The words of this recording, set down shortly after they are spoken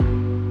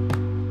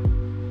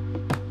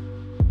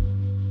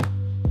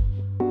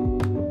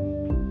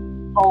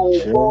Oh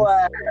Sure. boy,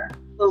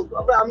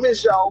 I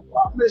miss y'all.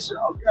 I miss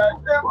y'all.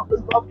 God damn, I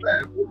miss my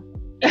family.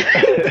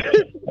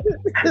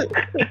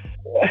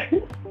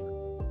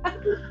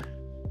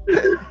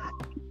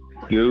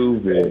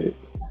 Stupid.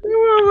 You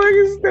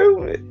motherfucking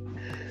stupid.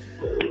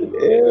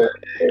 Yeah.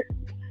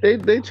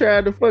 They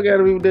tried to fuck out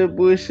of me with that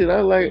bullshit.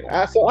 I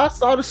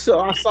saw the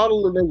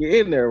little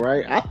nigga in there,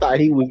 right? I thought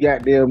he was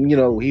goddamn,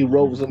 he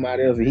rode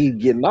somebody else and he's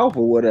getting off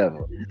or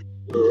whatever.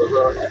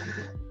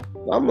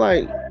 I'm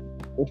like,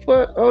 well,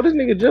 fuck, oh, this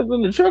nigga jumped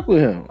in the truck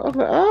with him. I was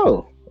like,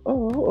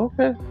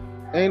 okay.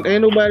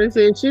 Ain't nobody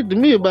saying shit to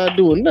me about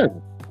doing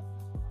nothing.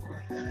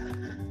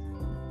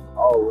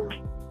 Oh,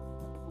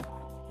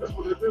 that's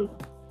what they do.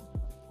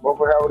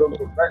 Motherfucker having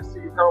them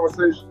backseat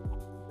conversation.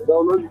 They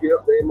don't know you get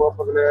up their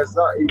motherfucking ass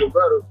out. Even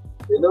better,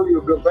 they know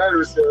you're a good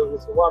battery salesman,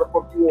 so why the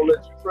fuck you won't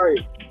let you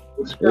train?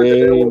 But you got that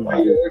they don't want to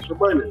pay you extra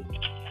money.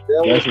 They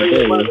don't want to pay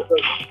you money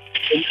because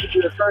you could be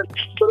a trainer.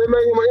 So they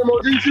made him an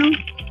MOD too?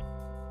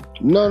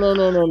 No.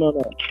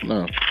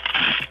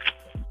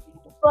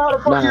 So how the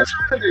fuck you a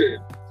trainer then?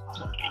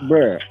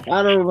 Bruh,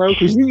 I don't know,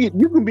 because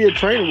you can be a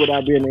trainer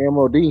without being an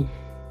MOD.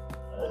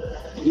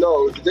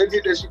 No, they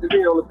did that shit to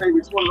me. Only paid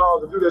me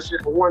 $20 to do that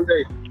shit for one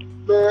day.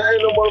 Man,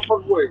 ain't no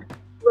motherfucking way.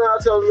 Man, I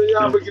tell them,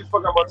 y'all better get the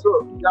fuck out my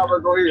truck. Y'all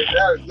better go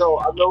ahead. No,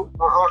 I know.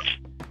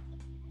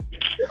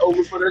 They owe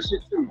me for that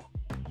shit too.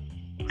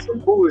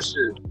 Some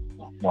bullshit.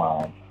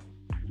 Wow.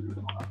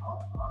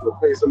 To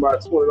pay somebody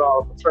 $20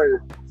 for training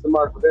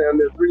somebody for damn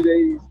near 3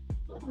 days.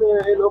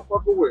 Man, ain't no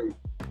fucking way.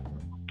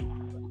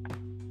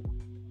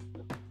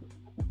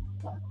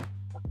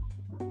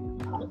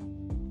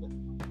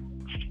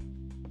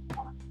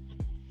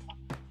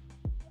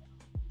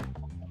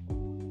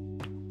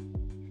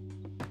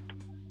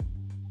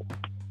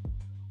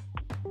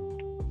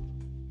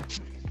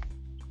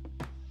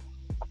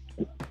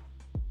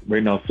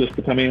 Waiting on sister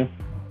to come in.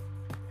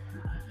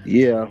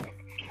 Yeah.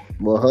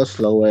 Well, her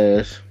slow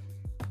ass.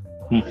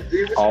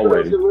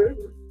 Already.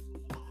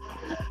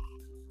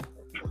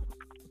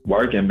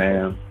 Working,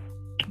 man.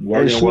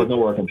 Working wasn't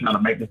working. Trying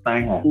to make this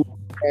thing happen.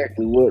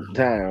 Exactly what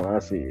time I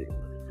said.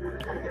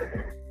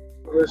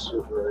 That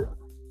shit, man.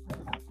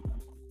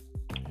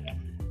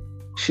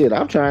 Shit,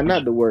 I'm trying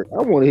not to work.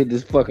 I want to hit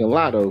this fucking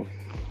lotto.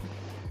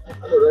 I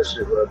know that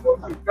shit, man.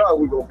 God,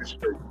 we gonna be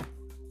straight.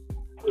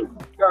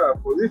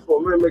 God, for at least for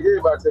a minute, make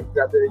everybody take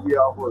goddamn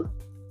year off work.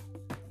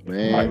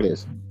 Man, Right.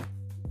 listen.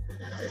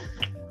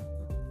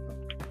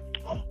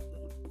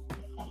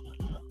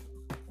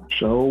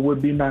 Sure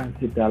would be nice to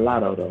hit that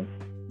lotto though.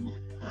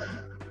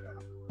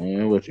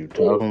 Man, what you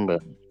talking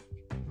about?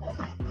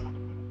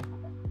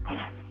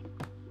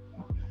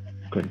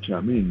 Couldn't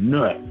tell me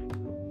nothing.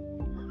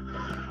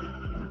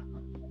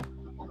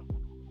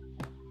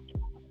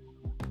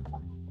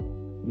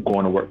 I'm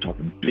going to work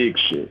talking big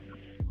shit.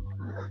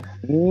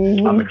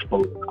 Mm-hmm. I'm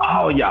exposing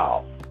all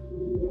y'all.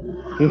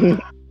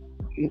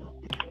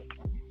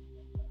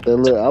 So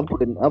look, I'm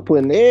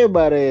putting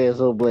everybody's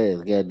ass on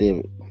blast. God damn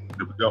it.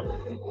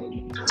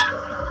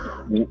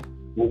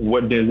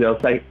 What Denzel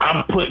say?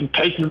 I'm putting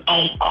cases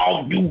on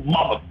all you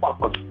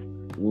motherfuckers.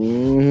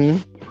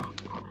 Mm-hmm.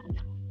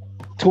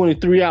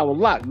 23-hour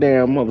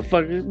lockdown,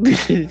 motherfucker.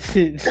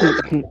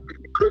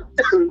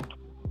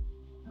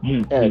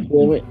 God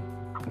damn it.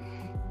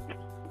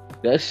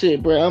 That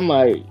shit, bro. I'm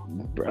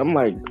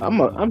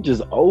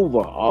just over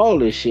all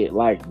this shit.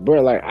 Like,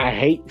 bro, like I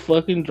hate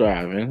fucking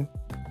driving.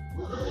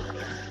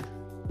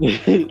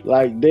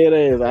 Like dead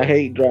ass, I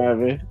hate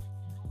driving.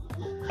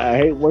 I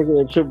hate working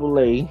at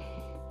AAA.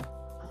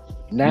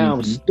 Now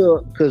I'm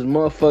stuck because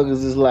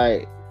motherfuckers is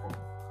like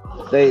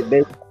they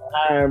want to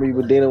hire me,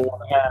 but they don't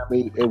want to hire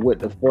me. And what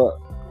the fuck?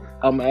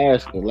 I'm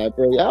asking, like,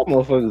 bro, y'all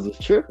motherfuckers is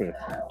tripping.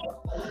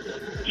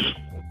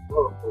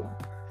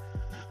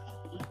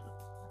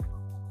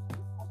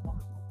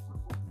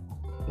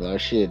 Like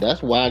shit,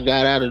 that's why I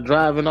got out of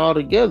driving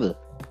altogether.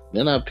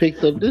 Then I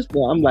picked up this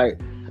one. I'm like,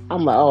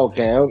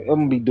 okay, I'm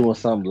gonna be doing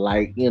something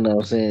like, you know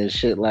what I'm saying,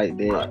 shit like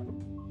that.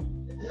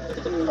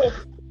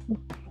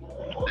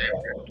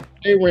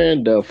 They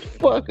ran the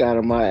fuck out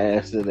of my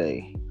ass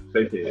today.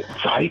 They did.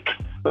 Psych.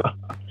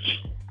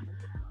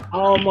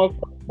 Almost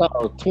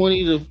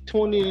 20 to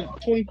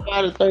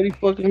 25 to 30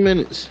 fucking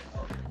minutes.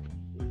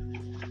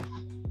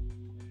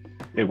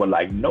 They were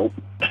like, nope.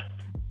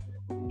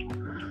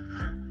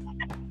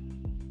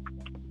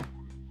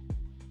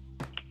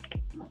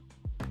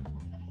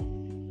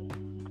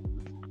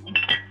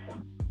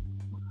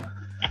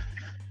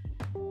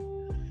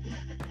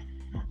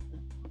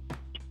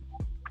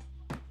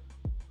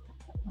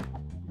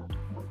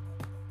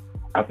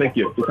 I think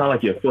you sound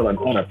like you're feeling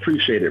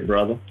unappreciated,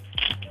 brother.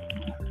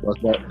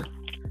 What's that?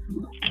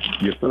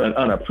 You're feeling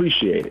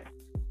unappreciated.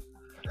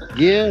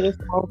 Yeah, that's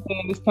what I'm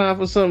saying. It's time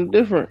for something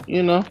different,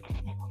 you know.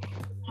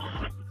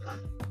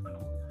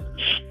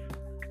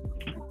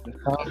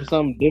 It's time for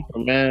something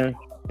different, man.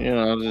 You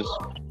know,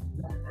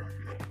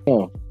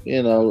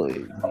 you know,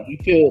 you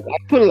feel. I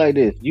put it like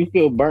this: you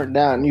feel burnt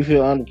out and you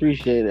feel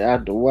unappreciated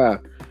after a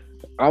while.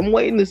 I'm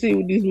waiting to see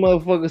what these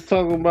motherfuckers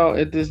talking about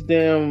at this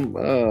damn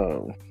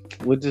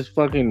with this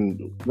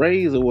fucking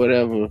raise or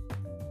whatever.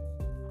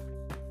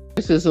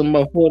 This is some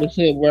motherfucker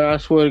shit where I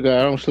swear to God,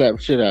 I don't slap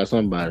shit out of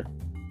somebody.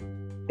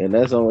 And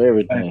that's on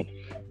everything.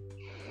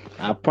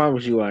 I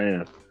promise you I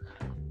am.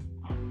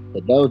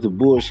 But that was the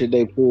bullshit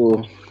they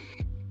pulled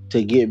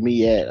to get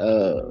me at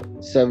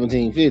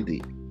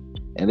 $17.50.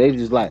 And they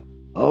just like,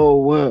 oh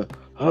well,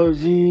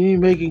 you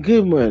making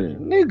good money.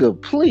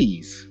 Nigga,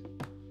 please.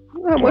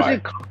 You know how much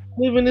it costs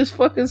to live in this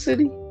fucking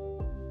city?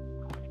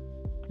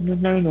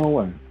 No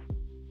way.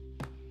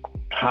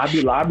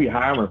 I be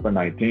hiring for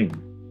 19.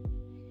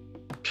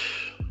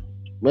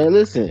 Man,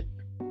 listen.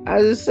 I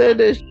just said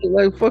that shit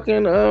like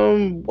fucking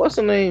what's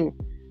her name?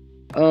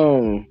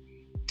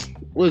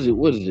 What is it?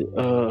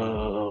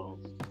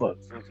 Fuck.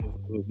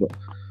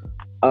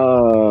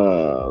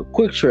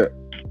 Quick Trip,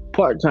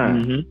 part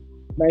time,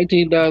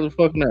 $19 a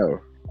fucking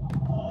hour.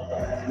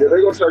 Yeah,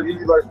 they gonna try to give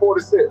you like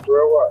 40 cents,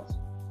 bro. Watch.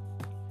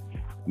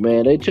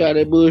 Man, they try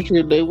that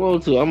bullshit they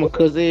want to. I'ma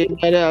cuss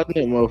everybody out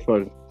in that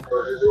motherfucker.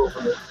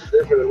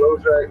 They're gonna low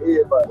drag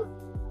everybody.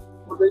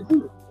 What they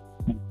do?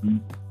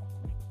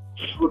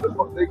 What the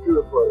fuck they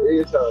good for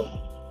every time?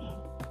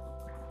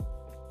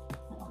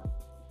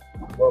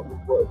 But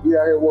we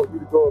out here want you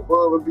to go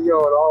above and beyond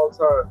all the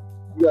time.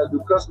 You gotta do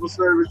customer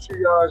service,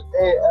 triage,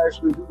 and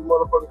actually do the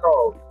motherfucking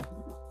calls.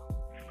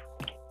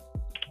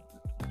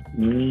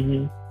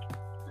 Mm-hmm.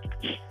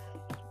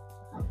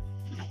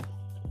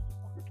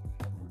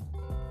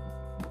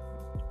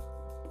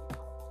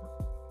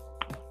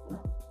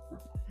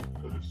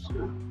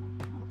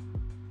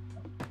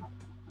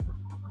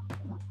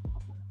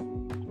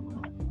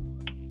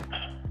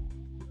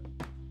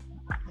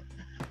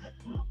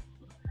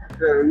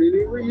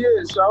 Where you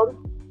at, shawty?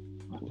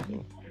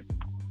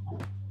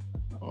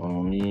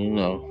 You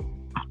know.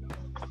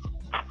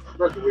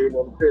 Luckily, we ain't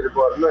on the petty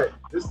part tonight.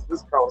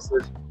 This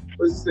conversation,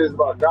 what it says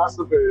about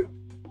gossip and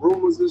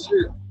rumors and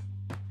shit.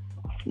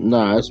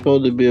 Nah, it's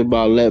supposed to be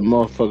about letting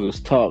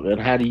motherfuckers talk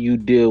and how do you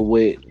deal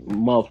with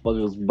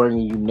motherfuckers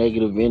bringing you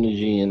negative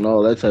energy and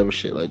all that type of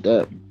shit like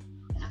that.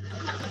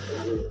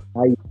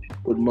 How you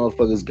with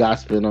motherfuckers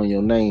gossiping on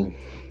your name.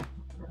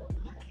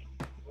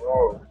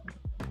 Oh.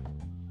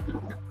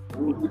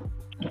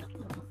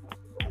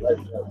 Like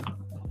that.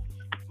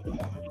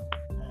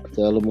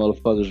 Tell the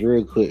motherfuckers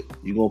real quick,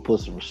 you gonna put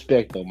some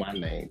respect on my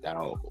name,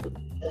 dog.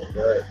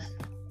 Right.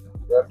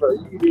 That's right.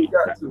 You ain't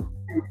got to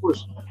keep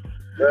pushing.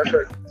 That's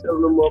right.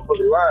 Telling them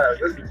motherfucking lies.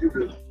 That's what you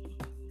do.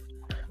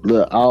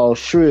 Look, all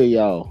sure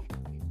y'all.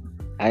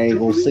 I ain't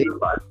gonna say. You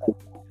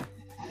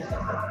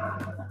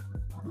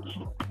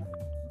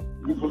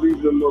believe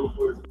in them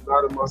motherfuckers,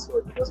 not in my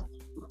son. That's what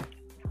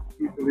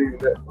you believe in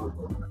that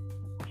motherfucker.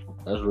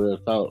 That's real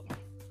talk.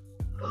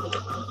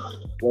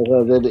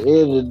 Because at the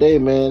end of the day,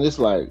 man, it's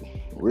like,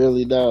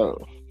 really,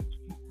 dog.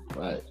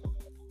 Like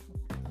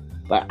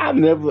I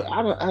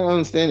don't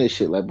understand this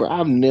shit. Like, bro,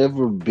 I've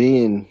never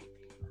been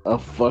a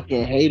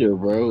fucking hater,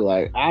 bro.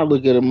 Like, I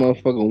look at a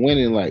motherfucker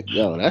winning, like,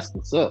 yo, that's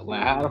what's up.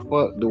 Like, how the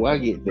fuck do I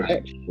get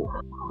that shit?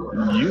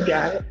 You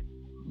got it.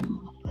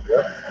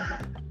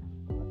 Yeah.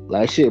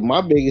 Like, shit,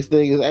 my biggest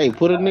thing is, hey,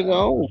 put a nigga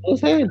on.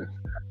 What's happening?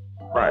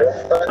 Right.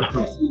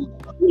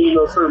 You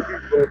know, certain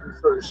people going through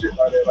certain shit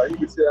like that. Like, you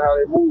can tell how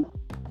they move.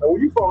 And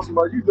when you follow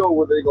somebody, you know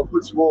whether they gonna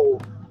put you on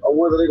or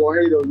whether they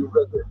gonna hate on you.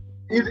 Because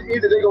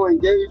either they gonna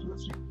engage with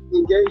you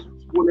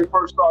when they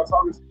first start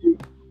talking to you,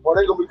 or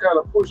they gonna be kind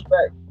of pushed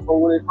back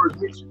from when they first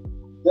meet you.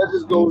 That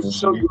just goes to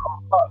show you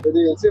how that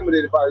they're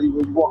intimidated by you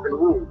when you walk in the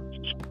room.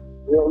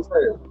 You know what I'm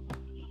saying?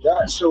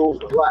 That shows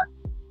a lot.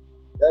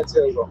 That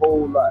tells a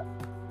whole lot.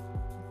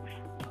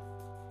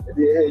 And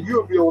then, hey,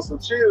 you'll be on some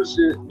chill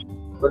shit,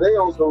 but they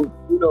on some,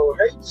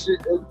 hate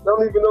shit and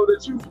don't even know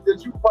that you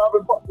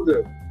probably fuck with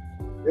them.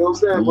 You know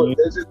what I'm saying? But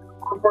there's just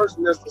one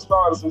person that's the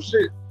start of some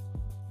shit.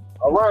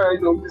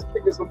 Around, just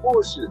kicking some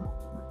bullshit.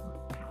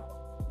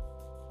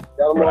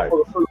 Got a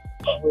motherfucker feel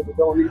that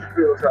don't need to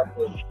feel type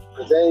of thing.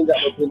 Because they ain't got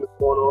no business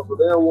going on, so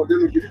they don't want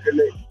them to get a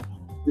connect.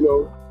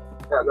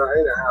 Hell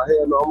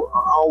no, I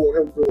don't want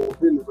him doing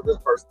business with this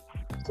person.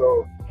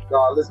 So,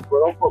 listen,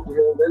 bro, don't fuck with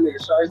him. That nigga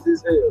shiesty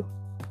as hell.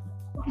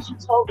 What you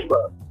talking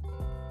about?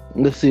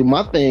 Let's see,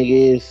 my thing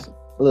is,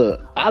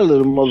 look,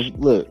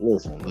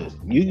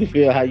 listen. You can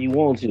feel how you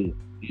want to.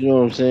 You know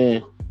what I'm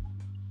saying?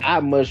 I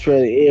much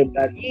rather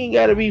everybody. You ain't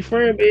gotta be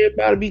friends, but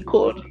everybody be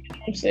cordial. You know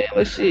what I'm saying?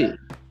 Like shit.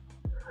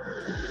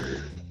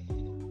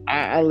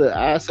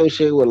 I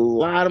associate with a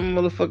lot of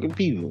motherfucking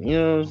people. You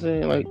know what I'm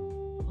saying? Like,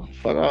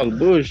 fuck all the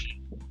bullshit.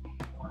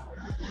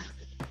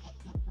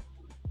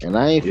 And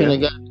I ain't finna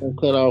got to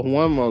cut off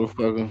one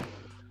motherfucker.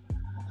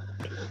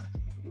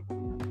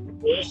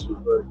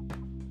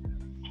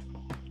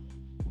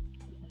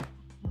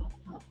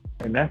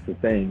 And that's the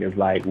thing, is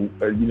like,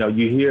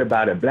 you hear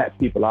about it, black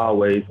people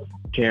always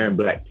tearing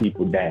black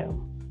people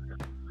down.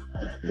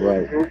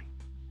 Right.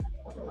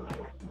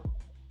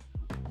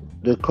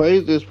 The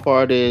craziest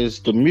part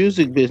is the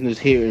music business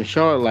here in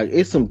Charlotte, like,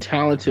 it's some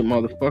talented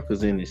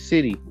motherfuckers in the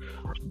city,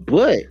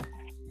 but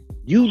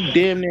you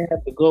damn near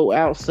have to go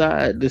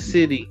outside the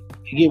city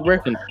You get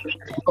recognized.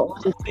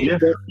 Yeah.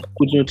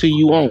 Until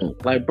you own.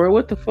 Like, bro,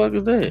 what the fuck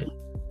is that?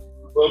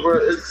 But bro,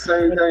 it's the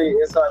same thing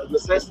inside the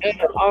necessity.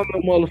 And all the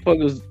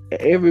motherfuckers,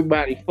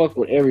 everybody fuck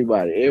with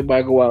everybody.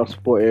 Everybody go out and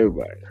support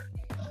everybody.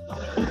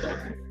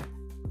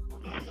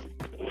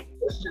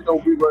 That shit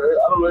don't be right.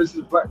 I don't know. This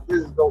is black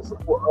business don't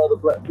support other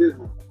black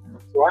business.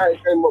 So I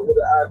ain't came up with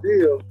the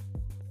idea.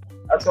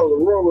 I told the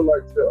room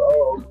like to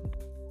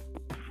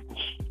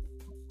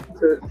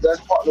that's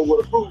partner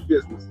with a food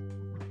business.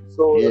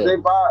 So if they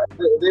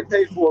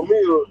pay for a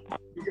meal,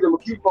 you give them a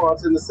coupon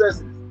to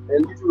necessities,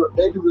 and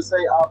they do the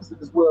same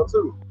opposite as well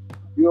too.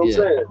 You know what I'm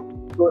saying?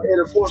 So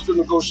and it forces them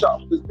to go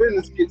shop. This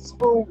business gets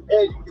food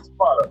and you get the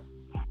product.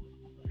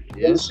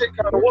 Yeah. And the shit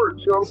kind of worked,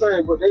 you know what I'm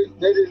saying? But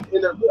they didn't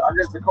end up. I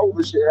guess the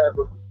COVID shit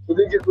happened, so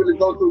they didn't really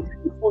go through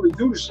to fully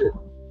do the shit.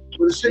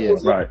 But the shit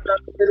was right,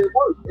 and it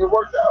worked. It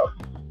worked out.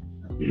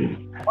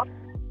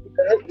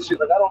 I hate this shit.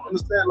 Like I don't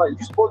understand. Like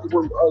you supposed to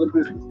work with other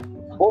business.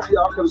 Both of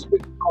y'all could have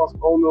split the cost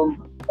on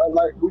them.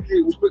 Like we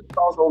did, we split the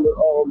cost on the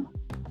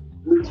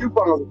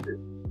coupons and shit.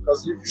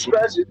 Because if you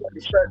scratch it, like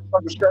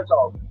you scratch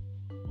off.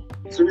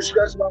 So you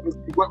scratch it off and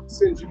see what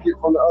percentage you get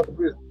from the other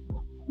business.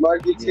 You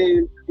might get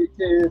 10,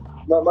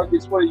 might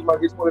get 20, you might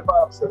get 25%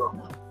 off. You know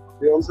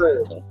what I'm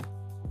saying?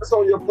 That's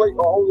on your plate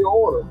or on your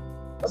order.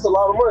 That's a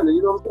lot of money,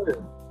 you know what I'm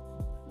saying?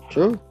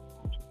 True.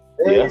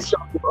 And you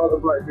shop with other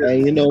black businesses.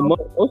 And you know,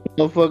 most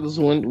motherfuckers,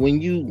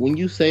 when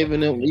you saving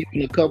them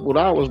even a couple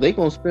dollars, they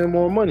gonna spend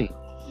more money.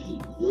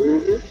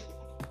 Mm-hmm.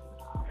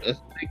 That's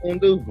what they gonna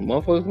do.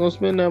 Motherfuckers gonna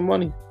spend that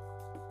money.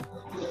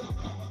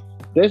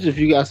 Especially if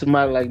you got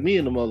somebody like me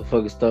in the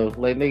motherfucking stuff.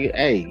 Like nigga,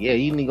 hey, yeah,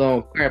 you need to go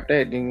and crap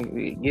that,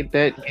 then get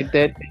that.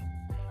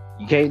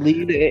 You can't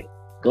leave that.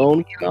 Go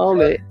and get all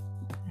that.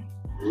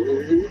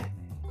 Mm-hmm.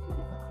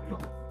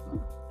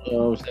 You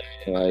know what I'm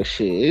saying? Like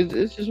shit,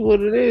 it's just what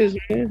it is,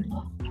 man.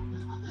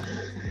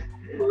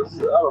 I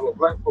don't know,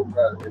 black folk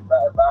got it.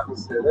 Bible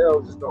said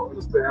they just don't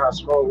understand how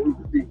strong we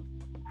could be.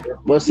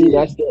 But see,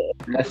 that's the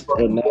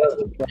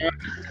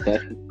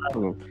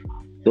problem.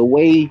 The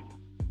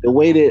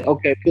way that,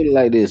 okay, put it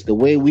like this: the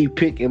way we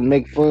pick and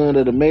make fun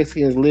of the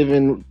Mexicans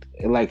living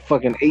in like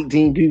fucking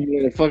 18 people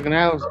in a fucking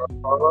house.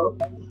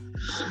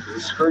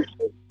 It's crazy.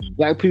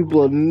 Black people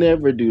will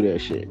never do that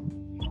shit.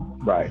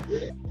 Right.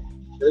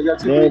 They got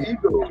too many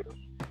egos.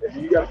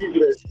 And you got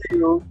people that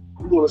steal.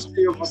 You want to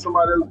steal from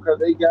somebody else because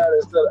they got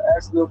it instead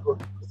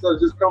of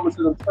just coming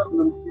to them telling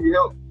them to need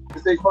help.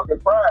 It's they fucking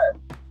pride.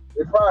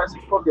 They pride to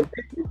fucking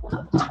people.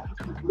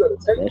 You gotta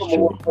take from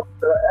them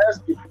and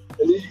ask you.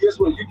 And then guess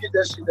what? You get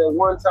that shit that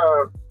one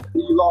time, and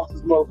then you lost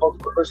this motherfucker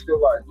for the rest of your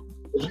life.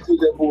 Because you did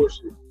that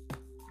bullshit.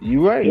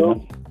 You right. You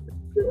know?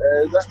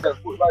 And that's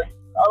that. Like,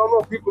 I don't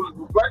know, people,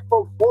 most black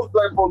folks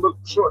look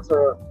for short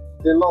term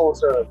than long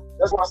term.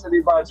 That's why I said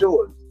they buy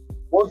Jordans.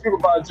 Most people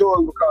buy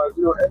Jordans because,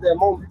 you know, at that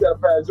moment you got a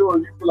pair of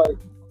Jordans, you feel like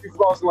you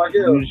flossing like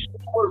hell.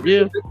 What if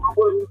you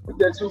put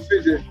that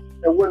 $250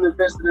 and wouldn't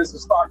invest in some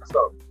stock or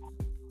something?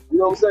 You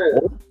know what I'm saying?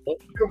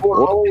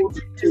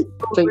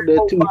 Take that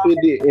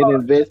 $250 and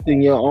invest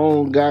in your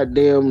own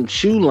goddamn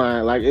shoe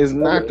line. Like, it's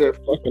not that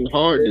fucking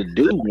hard to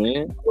do,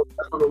 man.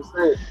 That's what I'm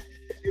saying.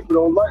 People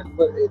don't like it,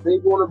 but if they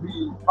want to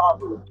be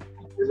popular,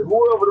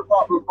 whoever the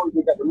popular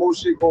person got the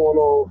most shit going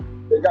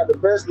on, they got the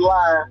best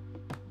lie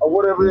or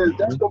whatever it is,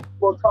 that's going to be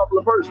for a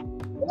popular person.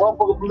 A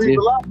motherfucker believe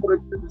a lie, but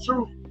it's the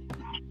truth.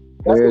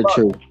 That's very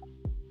true.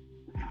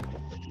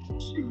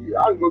 Shit,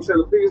 I can go tell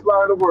the biggest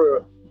lie in the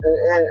world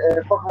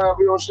and fuck around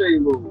be on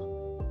shade movies.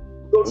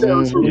 Go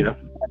tell the truth. Yeah.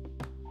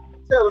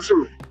 Tell the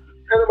truth.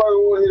 Anybody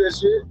want to hear that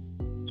shit?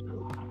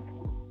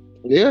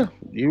 Yeah,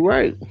 you're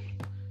right.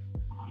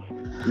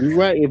 You're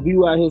right. If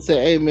you out here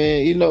say, hey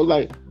man, you know,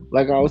 like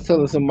I was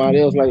telling somebody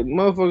else, like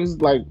motherfuckers,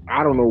 like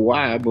I don't know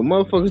why, but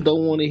motherfuckers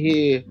don't want to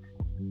hear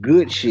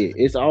good shit.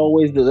 It's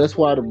always that's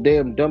why the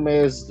damn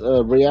dumbass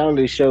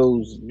reality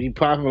shows be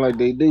popping like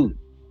they do.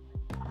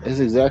 That's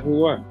exactly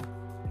why.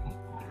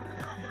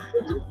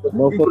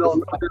 People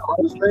don't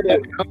understand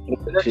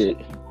that shit.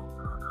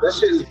 That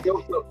shit is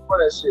built up for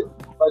that shit.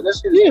 Like that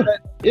shit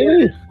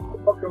is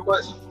fucking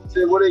much.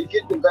 Say where they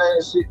get the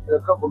bad shit and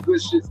a couple good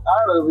shits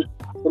out of it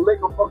to make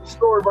a fucking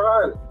story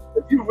behind it.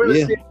 If you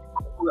really see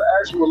the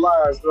actual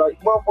lies, like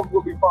motherfuckers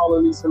will be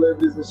following these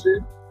celebrities and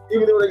shit.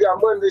 Even though they got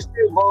money, they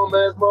still bomb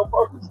ass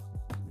motherfuckers.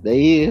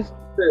 They is.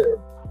 Yeah.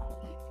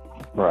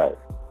 Right.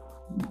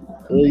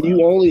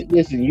 You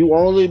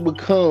only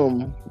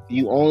become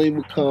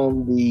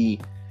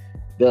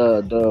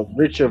the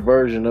richer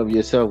version of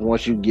yourself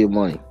once you get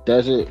money.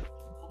 That's it.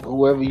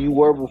 Whoever you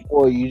were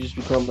before, you just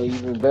become an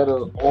even better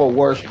or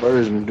worse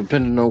version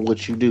depending on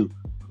what you do.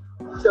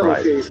 Tell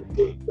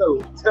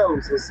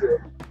them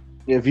sincere.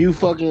 If you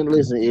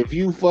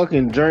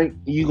fucking drink,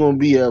 you're gonna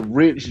be a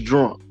rich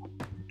drunk.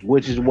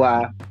 Which is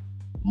why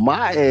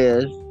my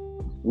ass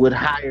would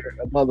hire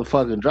a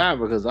motherfucking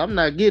driver because I'm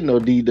not getting no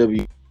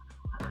DW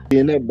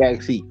in that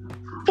backseat.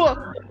 Fuck.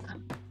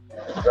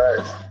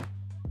 Right.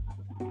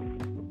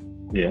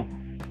 Yeah.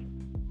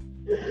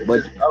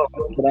 But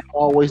I'm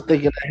always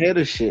thinking ahead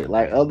of shit.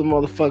 Like other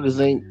motherfuckers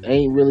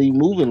ain't really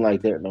moving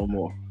like that no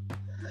more.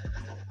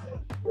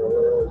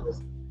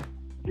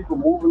 people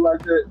moving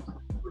like that,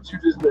 but you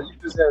just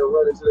had to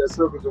run into that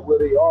circle of where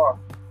they are,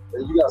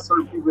 and you got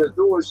certain people that's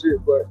doing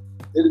shit, but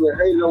they've been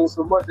hated on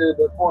so much that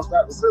they've been forced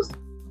out the system.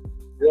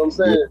 You know what I'm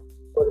saying? Yeah.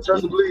 But the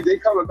Church of Believe, they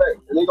coming back,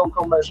 and they gonna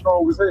come back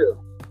strong as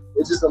hell.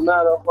 It's just a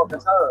matter of fucking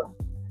time.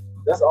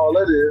 That's all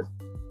that is.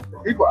 The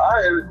people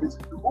out here, it's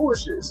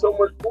bullshit. It's so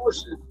much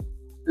bullshit.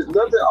 There's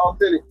nothing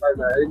authentic right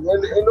now. Ain't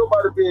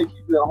nobody being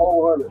keeping a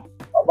whole hundred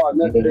about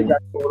nothing they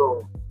got going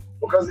on.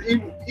 Because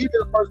even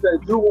the person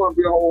that do want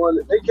to be a whole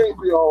hundred, they can't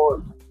be a whole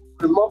hundred.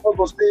 Because motherfuckers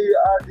gonna steal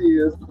your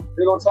ideas.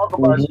 They gonna talk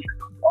about shit,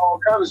 all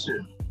kind of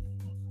shit.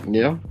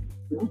 Yeah.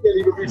 You can't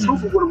even be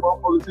truthful with a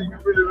motherfucker until you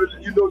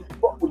really, you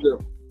fuck with them.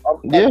 I'm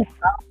gonna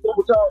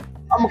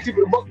keep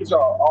it a buck with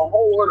y'all. A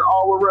whole hundred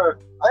all the way around.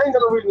 I ain't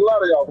gonna read a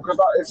lot of y'all because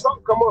if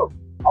something come up,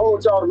 I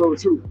want y'all to know the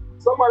truth.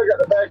 Somebody got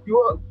to back you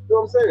up. You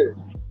know what I'm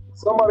saying?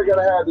 Somebody got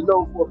to have to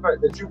know for a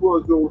fact that you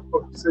was doing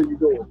what you say you're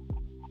doing.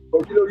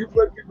 But you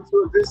play people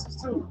to a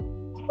distance too.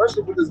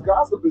 Especially with this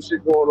gossip and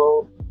shit going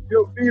on.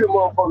 You'll feed them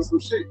motherfuckers some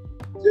shit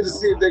just to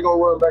see if they're gonna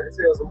run back and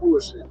tell some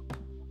bullshit.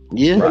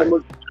 Yeah. And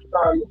the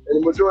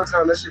majority of the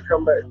time, that shit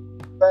come back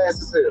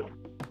fast as hell.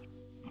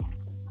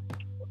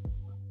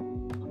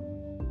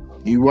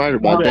 You right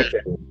about that.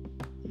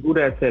 Who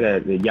that said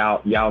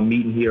that y'all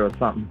meeting here or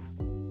something?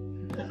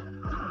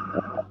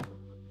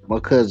 My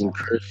cousin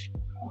Chris.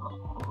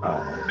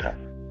 Oh, okay.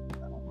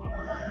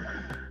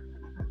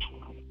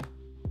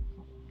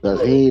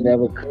 Cause he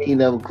never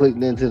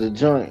clicked into the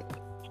joint.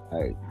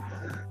 Like,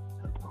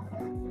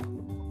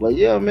 but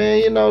yeah,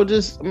 man,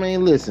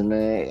 listen,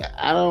 man.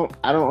 I don't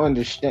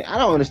understand. I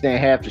don't understand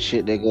half the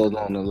shit that goes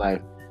on in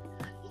life.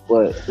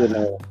 But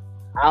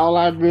all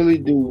I really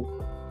do,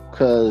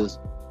 cause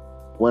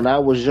when I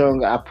was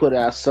younger, I put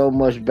out so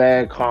much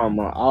bad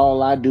karma.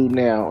 All I do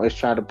now is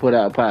try to put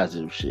out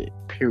positive shit.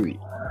 Period.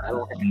 I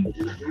don't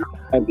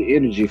have the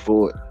energy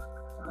for it.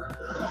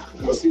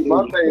 But see,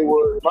 my thing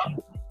was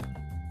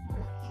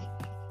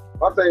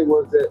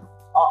that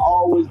I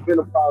always been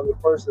a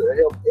positive person to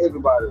help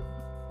everybody,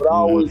 but I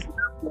always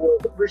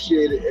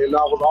appreciate it, and I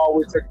was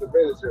always taking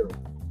advantage of it.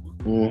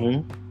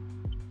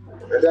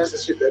 And that's the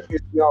shit that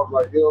pissed me off.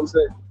 Like, you know what I'm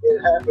saying? It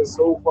happens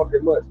so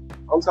fucking much.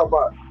 I'm talking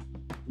about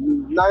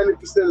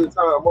 90% of the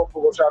time, motherfuckers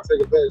gonna try to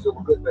take advantage of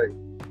a good thing.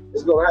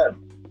 It's gonna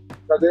happen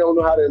because they don't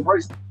know how to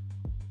embrace it.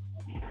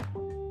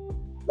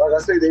 Like I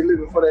say, they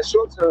living for that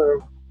short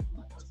term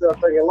instead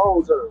of thinking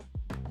long term.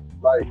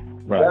 Like,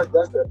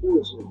 that's that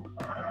bullshit.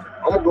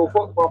 I'm gonna go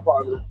fuck my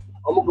partner.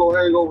 I'm gonna go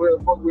hang over here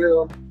and fuck with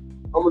him.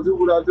 I'm gonna do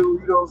what I do,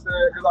 you know what I'm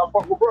saying? Because I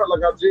fuck with bro,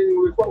 like I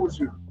genuinely fuck with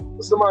you.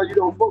 But somebody you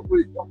don't fuck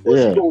with, of course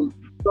you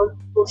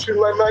gonna shoot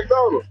like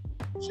McDonald's.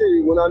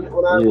 Shit, when I'm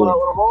home, I'm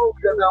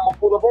gonna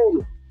pull up on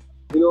them.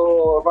 You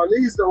know, if I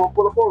need something, I'll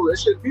pull up on them. It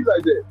shouldn't be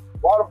like that.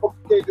 Why the fuck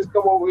you can't just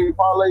come over here and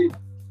parlay,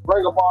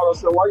 bring a bottle or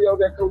something? Why y'all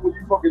gotta come when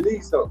you fucking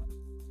need something?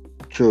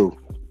 True.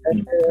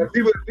 And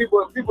people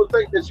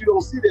think that you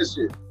don't see that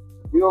shit.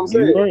 You know what I'm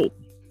saying? Right.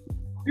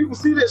 People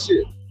see that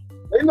shit.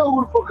 They know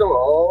who the fuck come.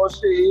 Oh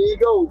shit, here you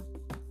go.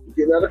 You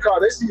get out of the car.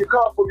 They see your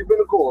car before you been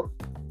in the corner.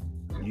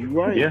 You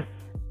right. Yeah.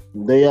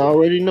 They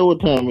already know what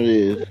time it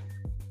is.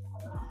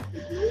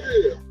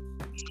 Yeah.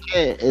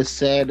 Yeah, it's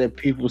sad that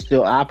people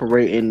still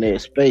operate in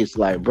that space.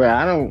 Like, bro,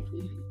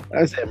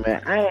 I said,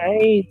 man, I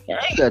ain't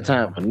got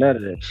time for none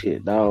of that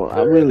shit, dog.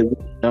 I really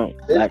don't.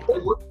 Like, they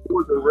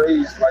wasn't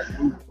raised like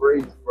we was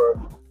raised, bro.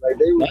 Like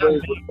they was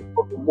raised with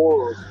no fucking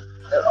morals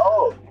at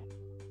all.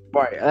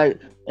 Right.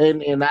 Like,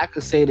 and I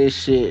could say this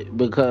shit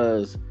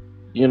because,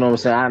 you know what I'm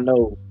saying, I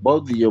know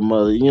both of your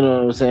mothers, you know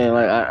what I'm saying?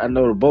 Like, I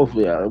know the both of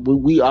y'all.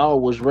 We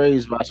all was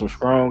raised by some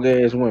strong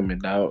ass women,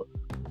 dog.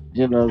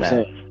 You know what I'm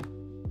saying?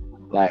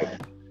 Like,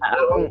 I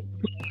don't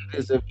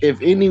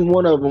if any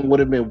one of them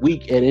would have been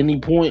weak at any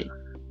point,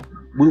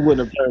 we wouldn't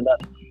have turned out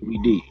the way we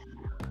did.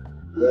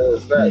 Yeah,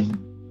 it's fact. You know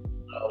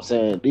what I'm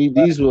saying?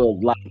 These were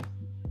like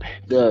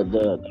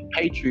the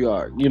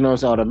patriarch, you know what I'm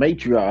saying, or the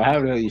matriarch,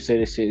 however the hell you say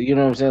this shit, you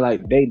know what I'm saying?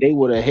 Like they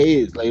were the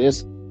heads, like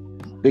this,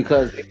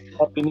 because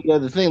like any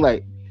other thing,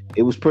 like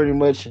it was pretty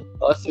much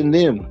us and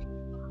them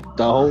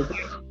the whole thing.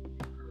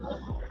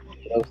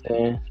 You know what I'm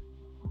saying?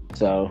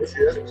 So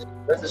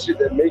that's the shit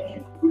that make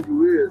you who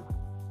you is.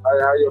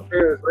 How your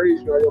parents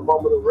raised you, how your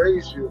mama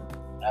raised you.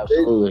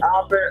 Absolutely.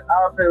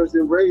 Our parents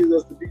didn't raise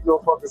us to be no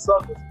fucking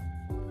suckers.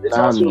 They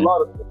taught you a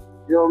lot of things.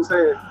 You know what I'm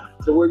saying?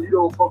 So when you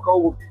don't fuck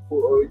over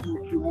people or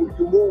you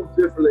move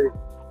differently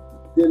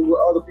than what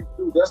other people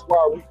do, that's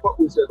why we fuck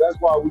with each other. That's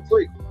why we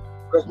click.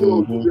 Because we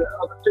don't do that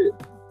other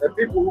shit. And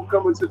people who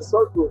come into the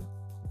circle,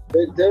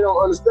 they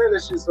don't understand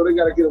that shit, so they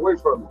gotta get away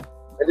from it.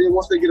 And then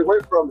once they get away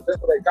from it, that's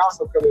where that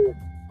gossip come in.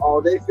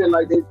 Oh, they feel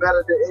like they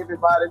better than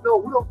everybody. No,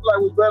 we don't feel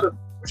like we're better.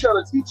 We're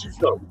trying to teach you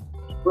something.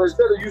 But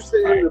instead of you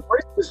sitting here and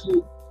embracing this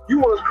shit, you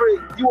want to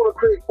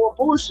create more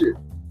bullshit.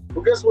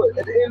 But guess what?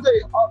 At the end of the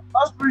day,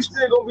 us three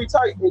still gonna be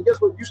tight. And guess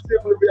what? You still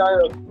gonna be out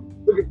here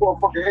looking for a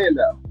fucking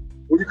handout.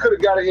 Well, you could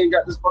have got it here and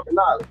got this fucking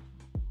knowledge.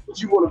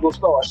 But you want to go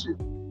start shit.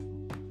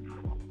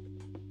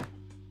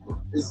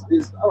 It's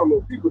I don't know.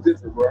 People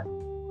different, bro.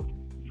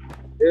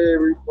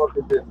 Very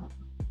fucking different.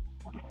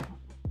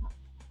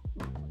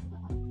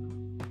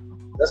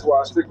 That's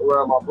why I stick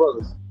around my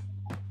brothers,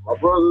 my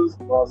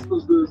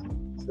sisters,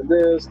 and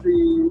then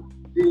Steve,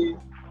 D.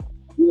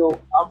 You know,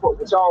 I fuck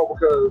with y'all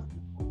because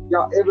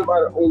y'all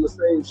everybody on the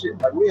same shit.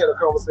 Like we had a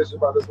conversation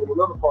about this on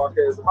another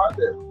podcast about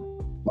that.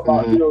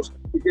 About, you know,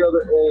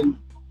 together and,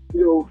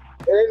 you know,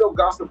 there ain't no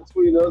gossip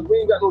between us. We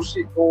ain't got no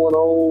shit going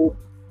on.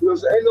 You know,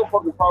 so ain't no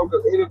fucking problem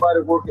because everybody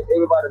working,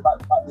 everybody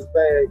about this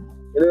bag,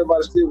 and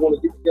everybody still want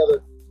to get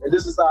together. And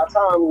this is our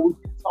time when we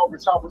can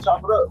talk and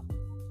chop it up.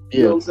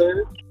 You know what I'm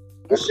saying?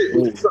 That shit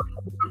is something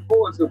to look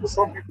forward to, but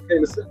some people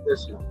can't accept that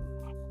shit.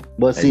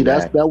 But see,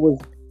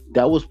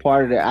 that was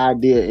part of the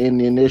idea in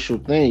the initial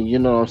thing. You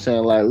know what I'm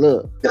saying? Like,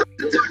 look,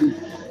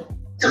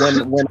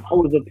 when I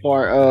was a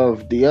part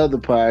of the other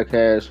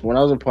podcast, when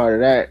I was a part of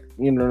that,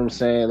 you know what I'm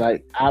saying?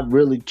 Like, I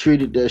really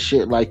treated that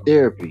shit like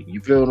therapy.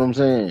 You feel what I'm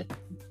saying?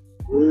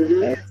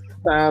 Mm-hmm. And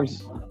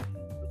sometimes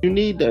you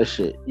need that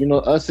shit. You know,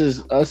 us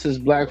as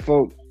black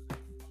folk,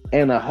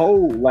 and a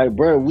whole, like,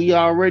 bro, we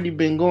already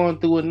been going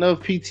through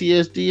enough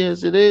PTSD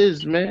as it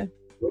is, man.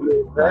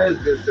 It has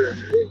been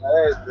therapy. It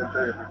has been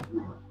therapy.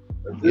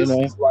 This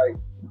is like,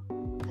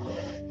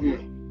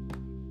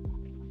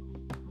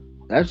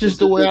 that's just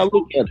the way I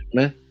look at it,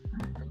 man.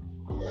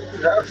 You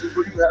have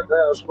to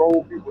have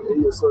strong people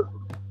in your circle.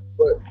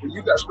 But when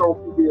you got strong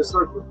people in your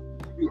circle,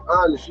 you be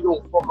honest. You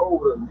don't fuck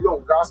over them. You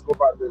don't gossip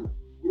about them.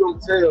 You don't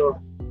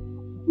tell.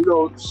 You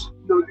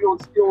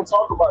don't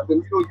talk about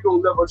them. You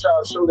don't never try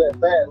to show that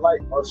bad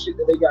light or shit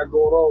that they got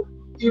going on,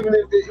 even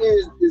if it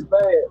is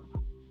bad.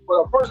 But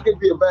a person can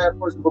be a bad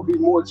person, but be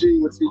more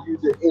genuine to you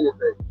than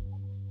anything.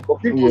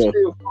 But people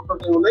still fuck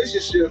up in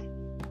relationships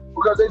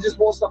because they just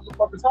want something to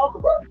fucking talk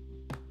about.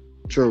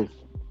 True.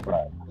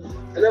 Right.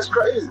 And that's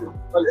crazy.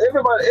 Like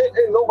everybody,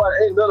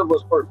 ain't none of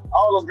us perfect.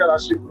 All of us got our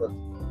shit with us.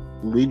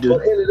 We do.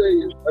 But at the end of the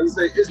day, like you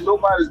say, it's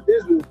nobody's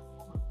business.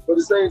 But at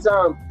the same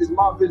time, it's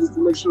my business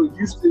to make sure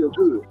you still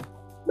good.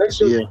 Make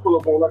sure you pull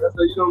up on, like I said,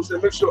 you know what I'm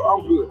saying? Make sure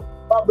I'm good.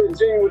 If I've been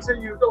genuine to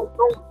you, don't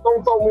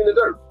throw me in the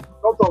dirt.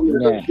 Don't throw me in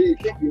the dirt.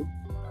 Kick you.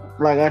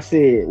 Like I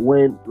said,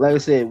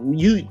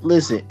 you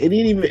listen,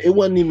 it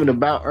wasn't even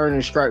about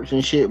earning stripes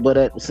and shit, but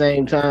at the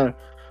same time,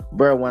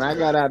 bro, when I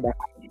got out the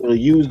hospital,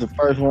 you was the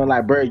first one,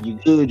 like, bro, you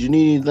good, you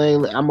need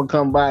anything, I'm gonna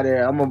come by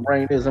there, I'm gonna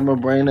bring this, I'm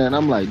gonna bring that, and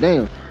I'm like,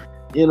 damn,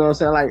 you know what I'm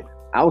saying? Like,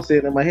 I was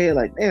sitting in my head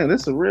like, damn,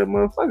 this is a real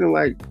motherfucker.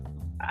 Like,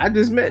 I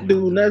just met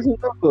dude not too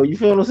long ago. You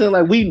feel what I'm saying?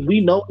 Like,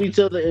 we know each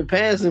other in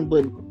passing,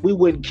 but we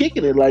wasn't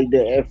kicking it like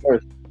that at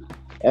first.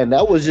 And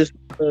that was just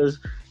because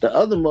the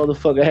other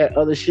motherfucker had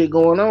other shit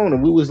going on,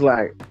 and we was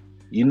like,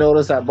 you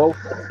notice I both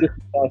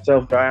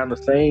ourselves around the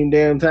same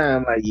damn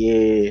time. Like,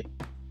 yeah,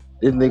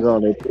 this nigga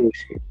on that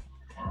bullshit.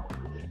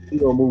 We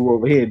gonna move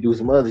over here and do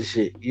some other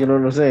shit. You know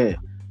what I'm saying?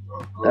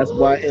 That's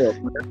why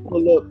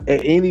pull up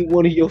at any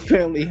one of your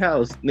family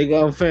house,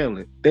 nigga, I'm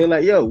family. They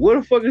like, yo, where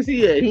the fuck is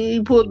he at? He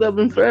ain't pulled up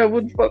in forever.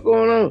 What the fuck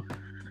going on?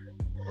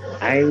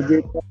 I ain't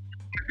did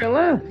fucking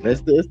lie.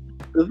 That's the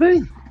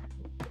thing.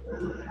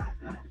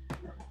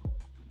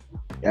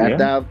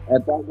 After I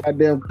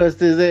goddamn cussed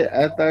his ass,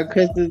 after I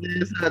cussed his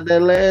ass out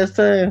that last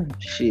time,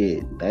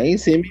 shit, they ain't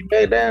seen me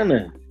back down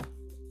there.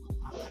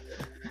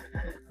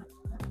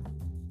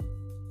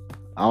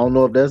 I don't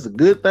know if that's a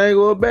good thing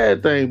or a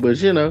bad thing, but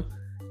you know,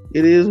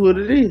 it is what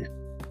it is.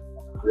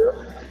 Yeah.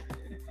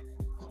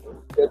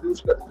 Yeah, do what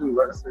you got to do.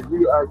 Like I said,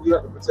 you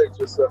have to protect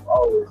yourself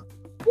always.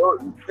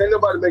 Can't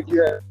nobody make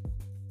you happy.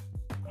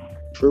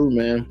 True,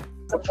 man.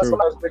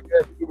 Somebody make you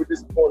happy. You were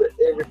disappointed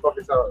every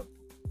fucking time.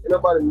 Ain't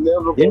nobody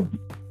never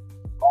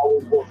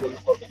always going for the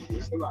fucking thing.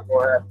 It's not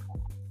gonna happen.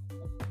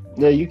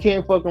 Yeah, you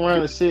can't fuck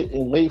around and sit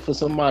and wait for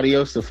somebody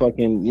else to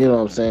fucking, you know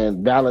what I'm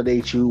saying,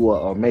 validate you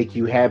or make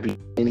you happy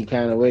any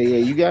kind of way. Yeah,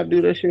 you gotta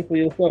do that shit for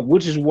yourself.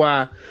 Which is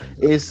why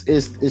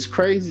it's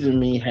crazy to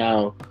me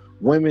how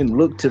women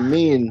look to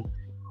men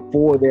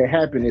for their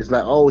happiness.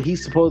 Like, oh,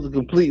 he's supposed to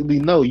completely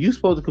no, you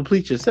supposed to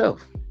complete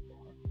yourself.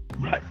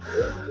 Right.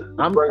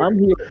 I'm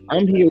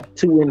here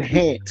to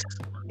enhance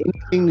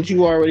anything that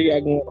you already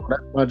got going on.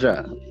 That's my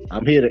job.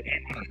 I'm here to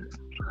enhance,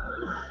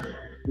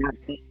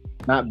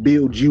 not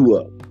build you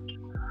up.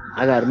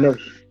 I got enough.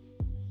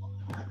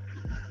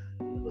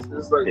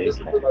 It's like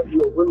you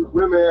know,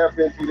 women have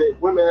been through that.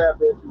 Women have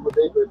been through what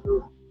they've been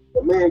through.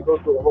 The men go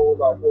through a whole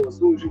lot more. As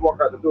soon as you walk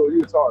out the door,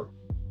 you're talking.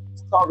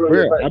 I've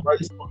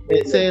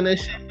been saying that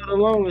shit for the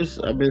longest.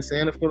 I've been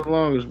saying it for the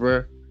longest,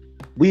 bro.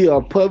 We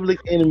are public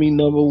enemy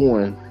number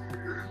one.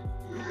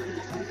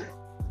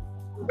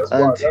 That's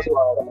why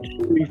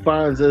he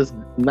finds us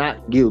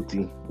not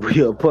guilty.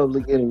 We are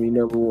public enemy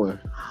number one.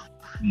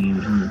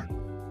 Mm-hmm.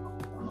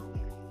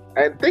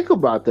 And think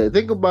about that.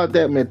 Think about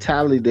that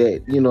mentality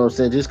that, you know what I'm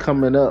saying, just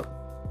coming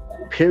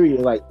up,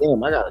 period. Like,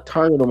 damn, I got a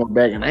target on my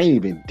back and I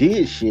ain't even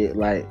did shit.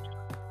 Like,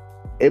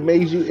 it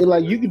makes you,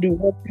 like, you can do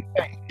one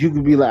thing. You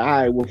can be like, all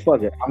right, well,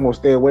 fuck it. I'm going to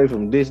stay away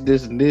from this,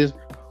 and this.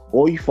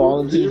 Or you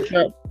fall into the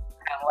trap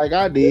like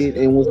I did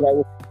and was like,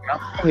 well,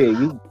 I'm here.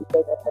 You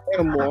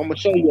animal. I'm going to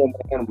show you I'm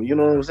an animal. You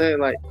know what I'm saying?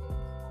 Like,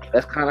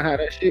 that's kind of how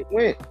that shit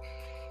went.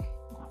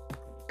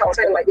 I was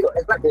saying, like, you know,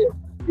 it's like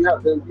you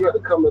have to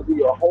come and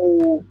be a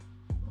whole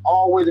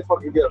all the way to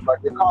fucking get. Like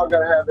your car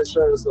gotta have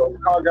insurance, so your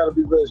car gotta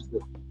be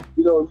registered.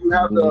 You know, you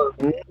have to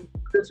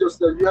fit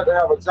yourself. You have to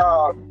have a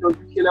job. You know,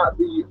 you cannot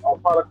be a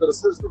product of the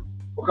system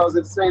because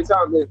at the same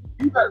time, if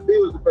you got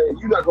bills to pay,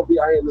 you're not gonna be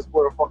out here in this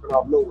world fucking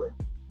off nowhere.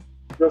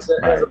 You know what I'm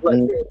saying? As a black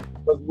man,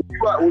 because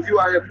when you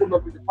out here putting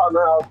up at your partner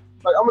house,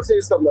 like I'm gonna tell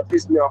you something that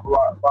pissed me off a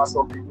lot about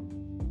some people,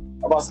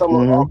 about some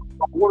of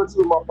one or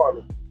two of my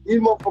partners. These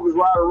motherfuckers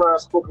riding around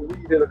smoking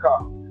weed in the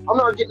car. I'm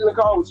not getting in the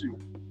car with you.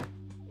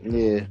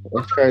 Yeah,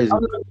 that's crazy.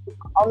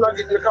 I'm not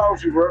getting in the car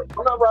with you, bro.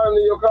 I'm not riding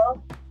in your car.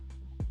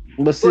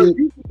 But see, bro,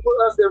 you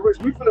put us at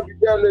risk. We finna be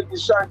down there get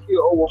shot and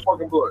killed over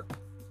fucking blood.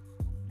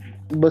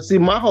 But see,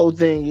 my whole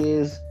thing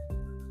is,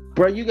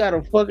 bro, you got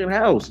a fucking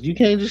house. You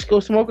can't just go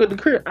smoke at the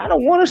crib. I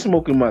don't want to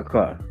smoke in my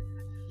car.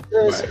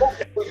 Yeah,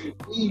 smoking for you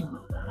leave.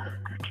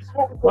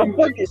 My fucking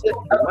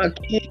my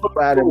kids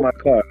ride in my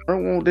car. I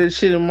don't want that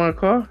shit in my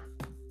car.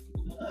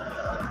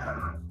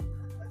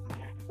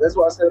 That's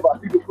why I said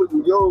about people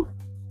putting your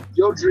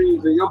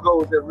dreams and your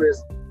goals at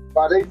risk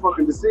by their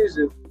fucking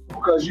decisions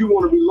because you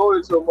want to be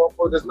loyal to a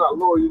motherfucker that's not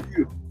loyal to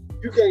you.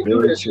 You can't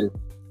do that shit.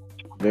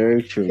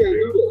 Very true. You can't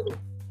do that.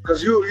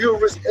 Because you'll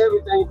risk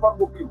everything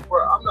fucking with people,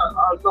 bro.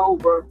 I know,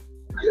 bro.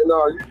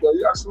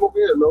 You got smoke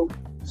here, no.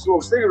 You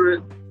smoke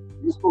cigarette,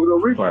 you smoke no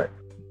reefer. Right.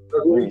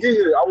 Like when you get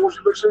here, I want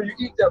you to make sure you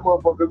eat that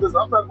motherfucker because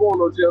I'm not going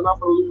to jail. I'm not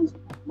going to lose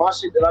my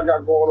shit that I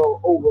got going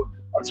on over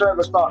a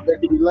traffic stop that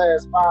could be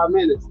last 5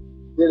 minutes.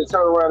 Then to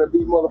turn around and be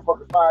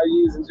motherfucking 5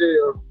 years in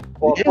jail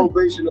or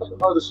probation or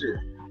some other shit.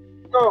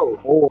 No.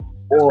 Or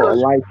a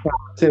lifetime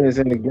sentence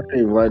in the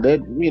grave. Like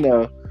that, you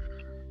know,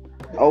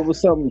 over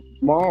something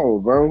small,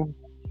 bro.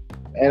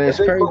 And it's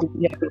crazy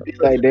you have to be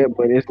like that,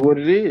 but it's what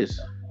it is.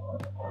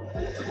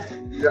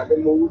 You got to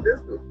move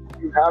different.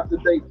 You have to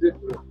think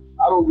different.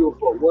 I don't give a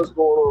fuck what's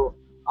going on.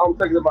 I'm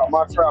thinking about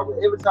my travel.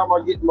 Every time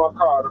I get in my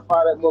car to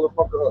fire that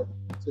motherfucker up,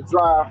 to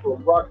drive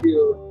from Rock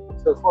Hill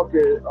to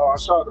fucking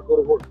Charlotte to go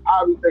to work,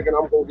 I be thinking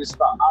I'm gonna get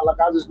stopped.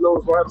 I just know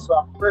it's gonna have to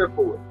stop prepared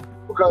for it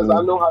because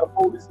I know how the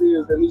police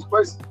is in these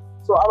places.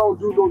 So I don't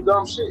do no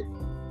dumb shit.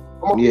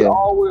 I'm gonna be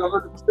all the way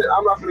 100%.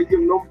 I'm not gonna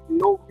give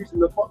no reason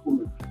to fuck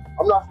with me.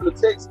 I'm not gonna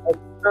text or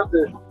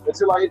nothing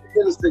until I hit the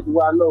interstate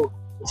where I know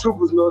the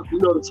troopers know. You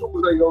know the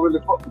troopers ain't gonna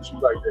really fuck with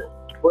you like that.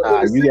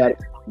 But you got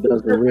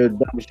does the real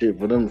dumb shit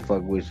for them to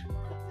fuck with you.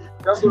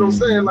 That's what I'm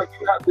saying. Like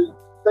you have to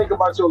think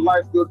about your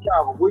life, your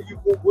travel. Where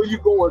you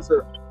going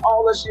to?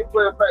 All that shit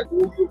play a factor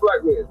when you're a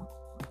black man.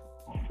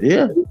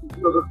 Yeah.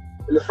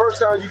 And the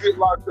first time you get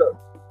locked up,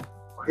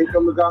 here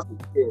come the gospel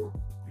again.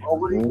 Oh,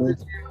 what he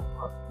was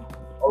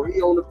Oh,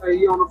 he on the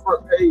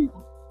front page.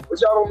 But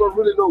y'all don't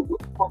really know what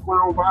the fuck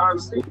went on behind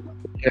the scenes.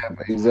 Yeah,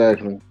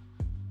 exactly.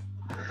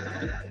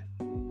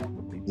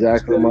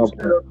 Exactly.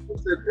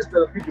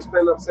 Instead of people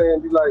stand up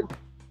saying, be like,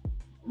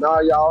 nah,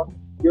 y'all,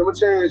 give him a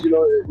chance, you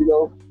know,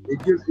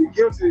 it guilty. You know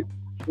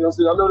what I'm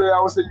saying? I know they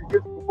always say you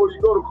guilty before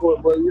you go to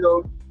court, but you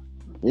know.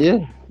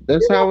 Yeah,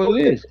 that's how it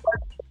is.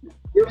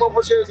 Give them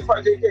a chance to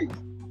fight their case.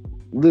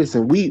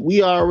 Listen,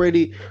 we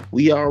already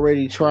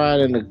tried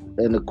in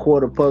the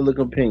court of public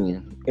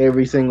opinion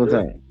every single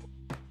time.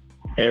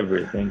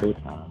 Every single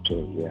time,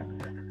 too, yeah.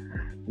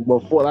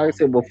 Before, like I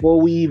said,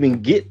 before we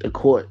even get to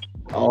court,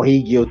 oh,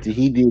 he guilty,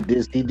 he did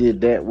this, he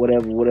did that,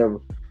 whatever.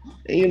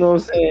 And you know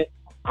what I'm saying?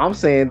 I'm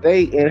saying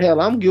and hell,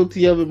 I'm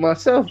guilty of it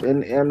myself,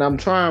 and I'm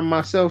trying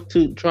my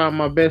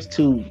best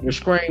to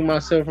restrain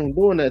myself from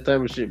doing that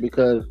type of shit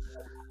because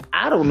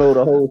I don't know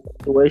the whole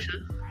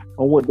situation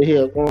on what the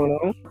hell going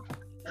on.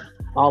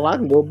 All I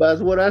can go by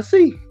is what I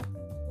see.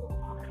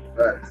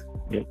 Right.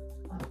 Yeah.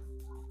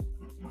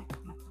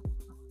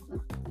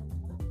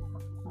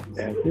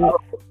 That's it.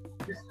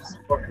 It's just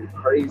fucking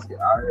crazy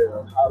out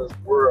here how this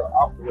world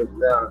operates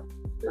now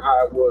and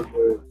how it was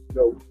when, you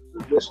know, the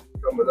mission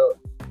coming up.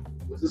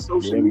 It's just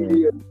social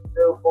media and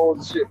cell phones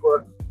and shit,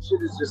 but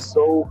shit is just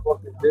so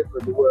fucking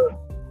different to where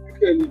you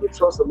can't even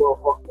trust a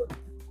motherfucker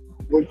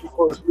when you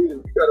first meet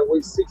him. You gotta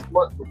wait 6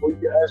 months before you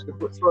can actually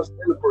put trust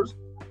in the person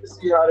to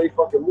see how they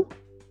fucking move.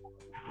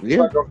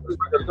 Yeah.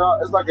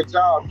 It's like a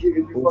job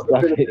giving you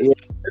fucking benefits. Yeah,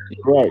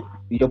 right.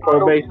 Your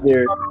probation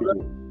there.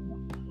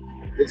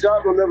 The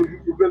job will never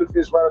give you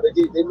benefits right out the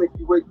gate. They make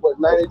you wait,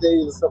 90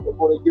 days or something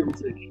before they give it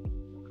to you.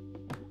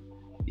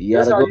 You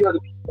gotta go to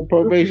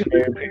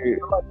probationary period.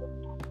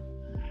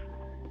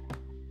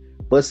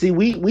 But see,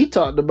 we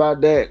talked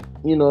about that,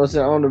 you know what I'm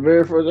saying, on the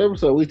very first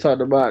episode, we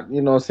talked about,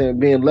 you know what I'm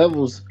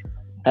saying,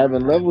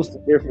 having levels to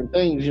different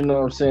things, you know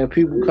what I'm saying?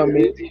 People come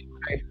in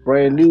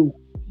brand new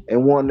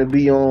and wanting to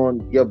be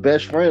on your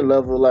best friend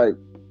level, like,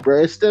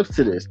 bro, it's steps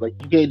to this. Like,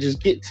 you can't just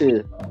get to,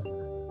 you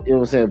know what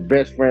I'm saying,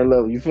 best friend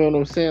level. You feel what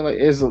I'm saying? Like,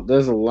 there's a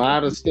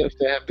lot of steps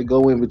that have to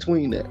go in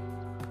between that.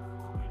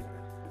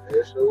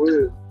 Yeah,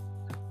 sure is.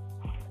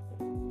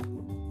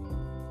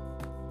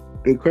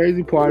 The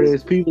crazy part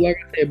is people, like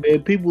I said,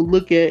 man,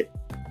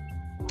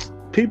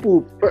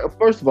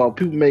 first of all,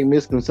 people make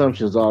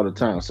misconceptions all the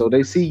time. So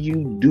they see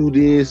you do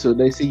this, or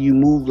they see you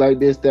move like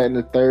this, that, and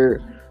the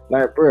third.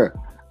 Like, bro,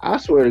 I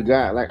swear to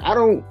God, like, I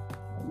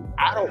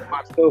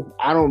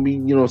I don't be, you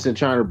know what I'm saying,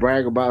 trying to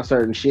brag about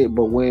certain shit,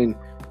 but when,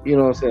 you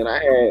know what I'm saying, I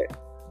had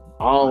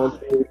all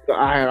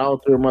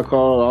three of my cars,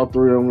 all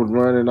three of them was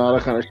running, all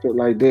that kind of shit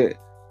like that.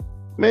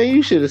 Man,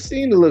 you should have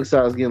seen the looks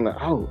I was getting. Like,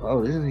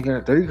 oh, this nigga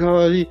got 3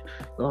 cars. He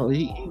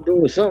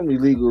doing something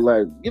illegal.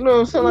 Like, you know what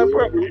I'm saying? Like,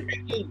 bro,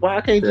 why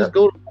I can't just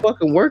go to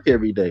fucking work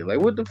every day? Like,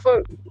 what the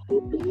fuck?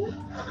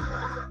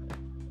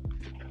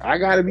 I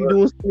gotta be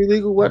doing something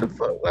illegal. What the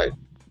fuck? Like,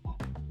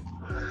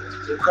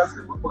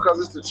 because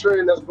it's the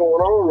trend that's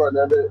going on right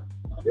now. That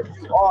if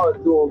you are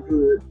doing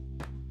good,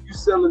 you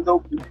selling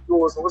dope, you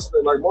doing some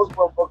listening. Like most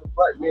motherfucking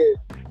black men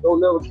don't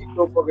never keep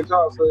no fucking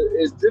job, so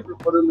it's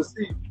different for them to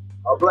see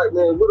a black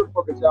man with a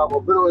fucking job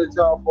or been on a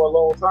job for a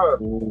long time.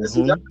 And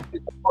see, that's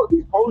what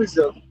these police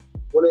have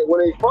when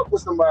they fuck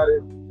with somebody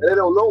and they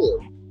don't know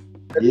them.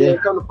 And then they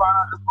come to find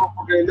out this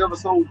motherfucker ain't never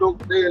sold dope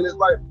today, and it's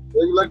like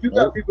you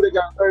got people that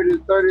got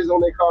 30s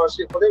on their car and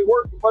shit, but they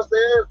work and bust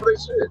their ass for their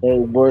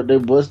shit. They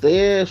bust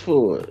their ass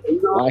for it.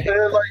 You know what I'm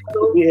saying? Like,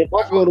 if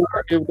I go to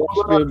work,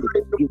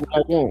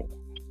 I want.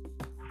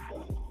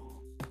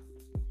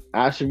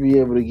 I should be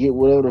able to get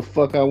whatever the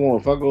fuck I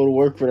want. If I go to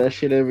work for that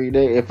shit every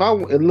day, if I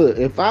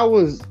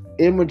was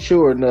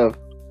immature enough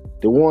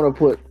to want to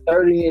put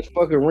 30-inch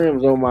fucking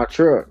rims on my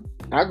truck,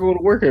 I go to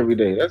work every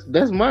day.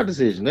 That's my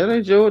decision. That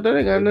ain't got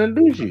nothing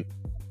to do with you.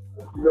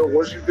 You know,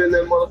 once you've been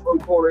that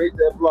motherfucking corner, hit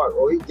that block,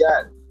 he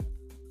got it.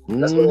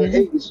 That's when that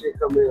hating shit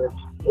come in.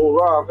 Oh,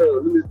 Rob,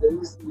 hell, let me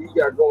see what he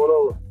got going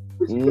on.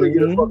 But you could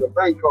get a fucking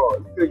bank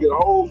card. You could get a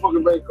whole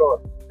fucking bank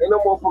card. Ain't no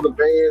motherfucking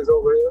bands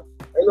over here.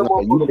 Ain't no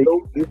motherfucking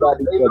dope.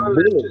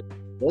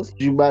 That's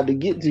what you about to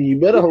get to. You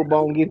better hope I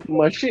don't get to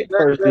my shit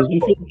first, because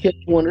you can catch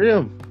one of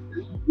them.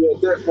 Yeah,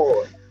 that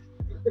part.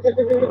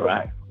 All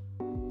right.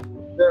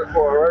 That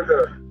part right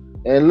there.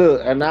 And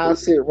look, and I'll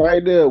sit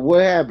right there.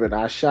 What happened?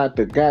 I shot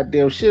the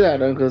goddamn shit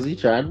out of him because he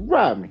tried to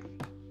rob me.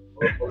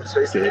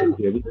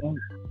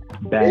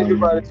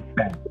 Everybody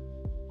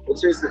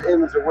chase the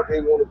image of what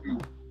they want to be,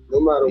 no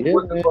matter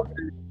what the fuck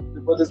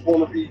they just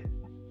want to be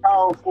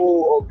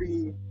powerful or be,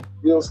 you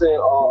know what I'm saying,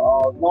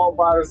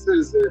 law-abiding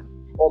citizen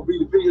or be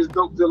the biggest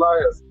dope dealer out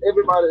here.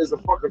 Everybody is a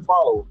fucking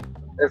follower.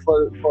 And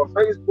for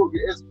Facebook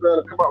and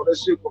Instagram to come out with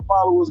that shit for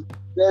followers,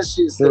 that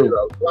shit said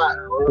a lot,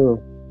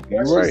 bro.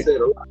 That shit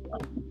said a lot.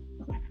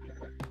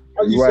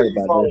 How you say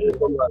you follow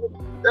somebody?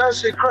 That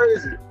shit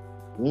crazy.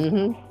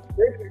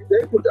 They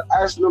put the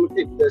icing on the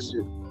cake with that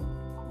shit.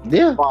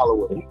 Yeah.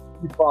 Following.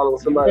 You following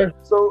somebody.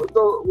 So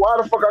why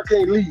the fuck I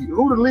can't lead?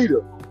 Who the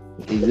leader?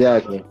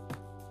 Exactly.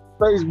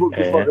 Facebook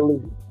the fucking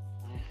leader.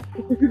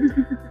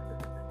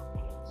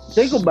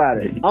 Think about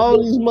it. All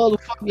these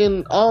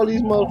motherfucking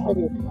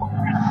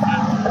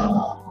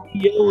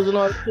CEOs and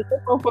all that shit, they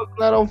motherfuckers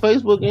not on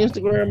Facebook and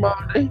Instagram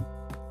all day.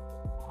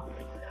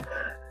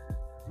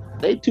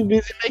 They too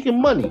busy making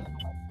money.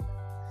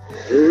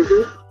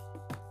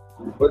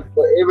 But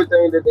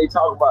everything that they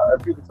talk about,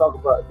 and people talk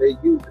about, they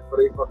use it for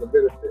their fucking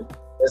benefit.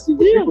 And see,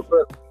 when people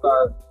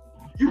realize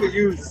you can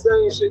use the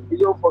same shit for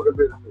your fucking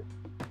benefit.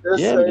 That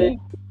same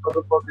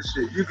motherfucking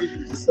shit. You can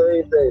use the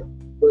same thing.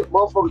 But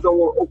motherfuckers don't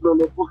want to open up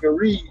their book and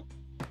read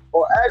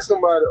or ask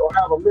somebody or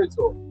have a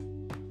mentor.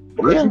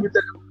 Because you be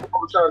thinking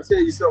I'm trying to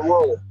tell you something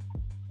wrong.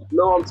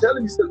 No, I'm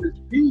telling you something that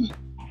you need.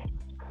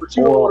 But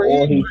you or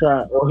he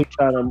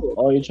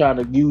trying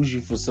to use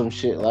you for some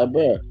shit. Like,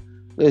 bro,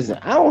 listen,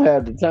 I don't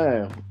have the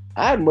time.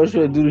 I'd much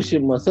rather do this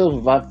shit myself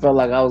if I felt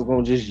like I was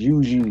gonna just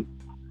use you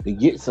to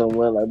get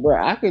somewhere. Like, bro,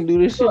 I can do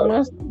this shit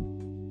myself.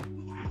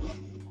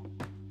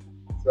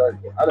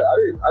 Exactly. I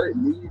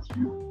didn't need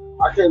you.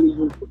 I can't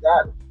even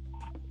forgot it.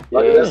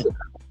 Like, that's the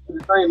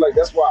thing. Like,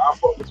 that's why I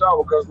fuck with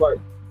y'all, because, like,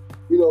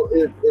 you know,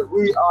 if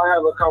we all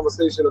have a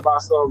conversation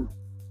about something,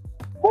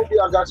 both of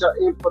y'all got your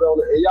input on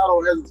it, and y'all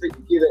don't hesitate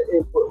to get that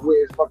input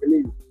where it's fucking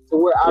needed, to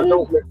where I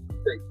don't make a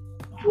mistake,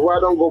 to where I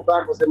don't go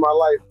backwards in my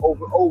life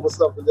over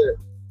something that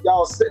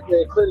y'all sit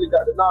there and clearly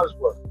got the knowledge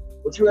for.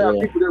 But you have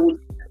people that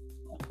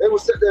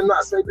would sit there and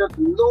not say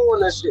nothing, knowing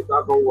that shit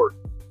not gonna work.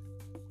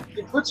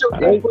 You put your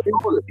input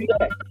on it. You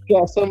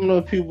got some of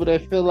those people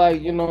that feel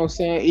like, you know what I'm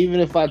saying, even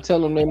if I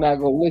tell them they're not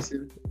gonna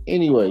listen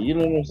anyway, you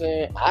know what I'm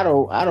saying? I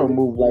don't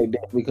move like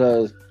that,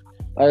 because,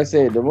 like I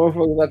said, the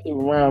motherfuckers I keep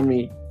around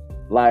me,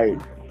 like,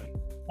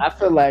 I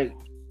feel like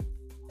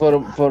for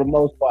the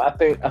most part,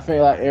 I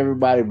feel like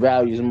everybody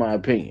values my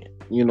opinion.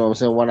 You know what I'm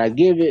saying? When I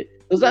give it,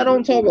 because I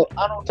don't talk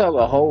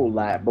a whole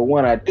lot, but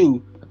when I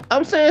do,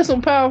 I'm saying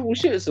some powerful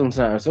shit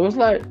sometimes. So it's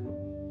like,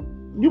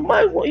 you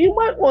might want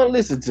to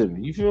listen to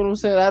me. You feel what I'm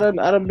saying? I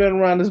done been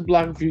around this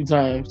block a few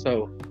times,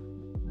 so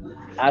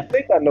I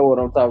think I know what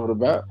I'm talking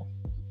about.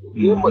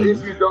 Yeah, but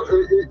if you don't,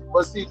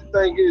 but see, the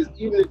thing is,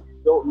 even if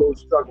you don't know what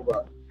you're talking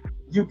about,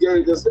 you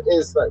gave us an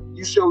insight.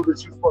 You showed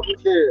that you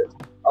fucking cared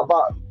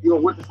about, you know,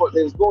 what the fuck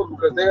they was going through,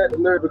 because they had the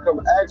nerve to come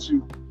and ask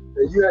you,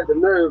 and you had the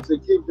nerve to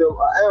give them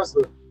an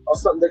answer or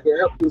something that can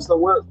help them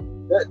somewhere else.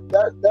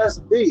 That's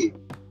big.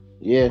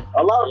 Yeah.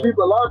 A lot of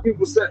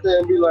people sit there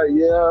and be like,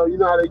 yeah, you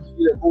know how they give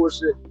you that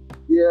bullshit.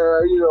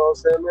 Yeah, you know what I'm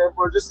saying, man,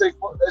 bro, just say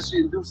fuck that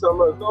shit and do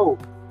something else. No.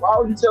 Why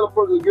would you tell a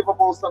person to give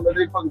up on something that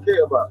they fucking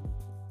care about?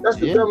 That's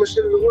the dumbest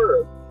shit in the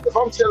world. If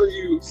I'm telling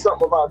you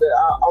something about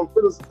that, I'm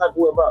feeling some type of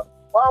way about it.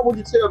 Why would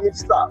you tell me to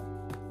stop?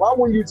 Why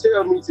wouldn't you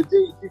tell me to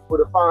dig people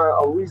to find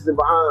a reason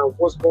behind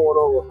what's going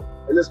on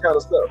and this kind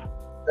of stuff?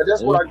 And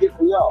that's what I get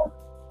from y'all.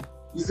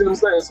 You see what I'm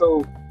saying?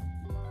 So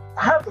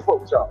I have to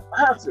fuck with y'all.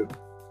 I have to.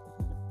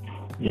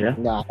 Yeah.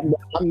 Nah,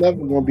 I'm never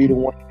gonna be the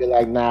one to be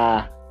like,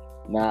 nah,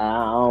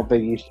 I don't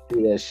think you should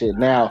do that shit.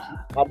 Now,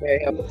 I may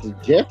have a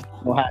suggestion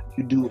on how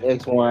you do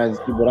X, Y, and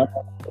Z, but I'm not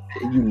gonna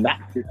tell you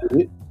not to do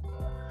it.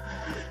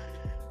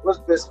 What's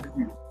best for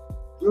you?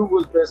 Do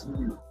what's best for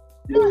you.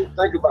 You know,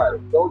 think about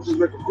it. Don't just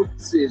make a quick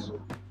decision.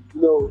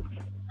 You know,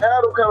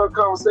 have them kind of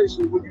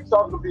conversations when you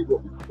talk to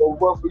people.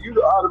 But for you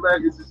to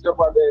automatically just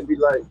jump out there and be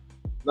like,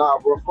 nah,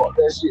 bro, fuck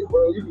that shit.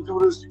 Well, you can do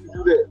this, you can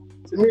do that.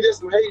 To me, that's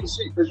some hating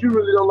shit because you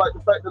really don't like the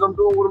fact that I'm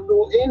doing what I'm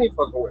doing any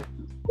fucking way.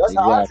 That's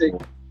how I take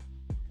it.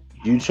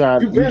 You try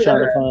to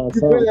find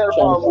some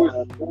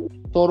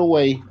sort of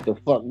way to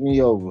fuck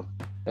me over.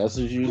 That's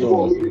what you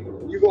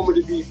doing. You want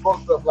me to be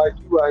fucked up like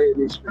you out here in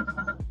these streets?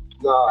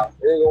 Nah,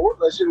 it ain't gonna work.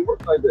 That shouldn't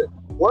work like that.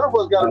 One of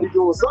us gotta be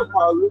doing something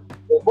positive.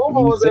 If both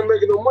of us ain't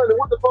making no money,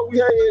 what the fuck we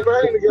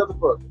hanging together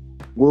for?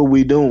 What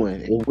we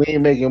doing? If we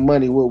ain't making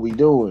money, what we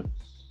doing?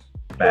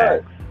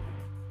 Right.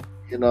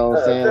 You know what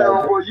I'm saying?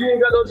 Well, you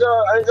ain't got no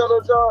job. I ain't got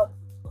no job.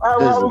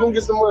 How we gonna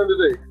get some money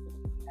today?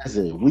 That's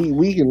it.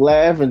 We can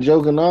laugh and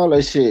joke and all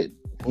that shit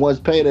once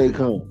payday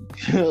comes.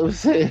 You know what I'm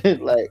saying?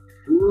 Like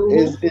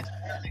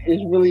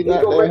it's really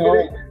not that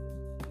hard.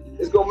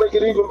 It's gonna make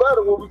it even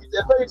better when we get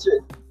that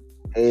paycheck.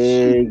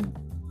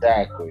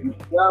 Exactly.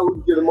 Now we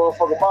can get a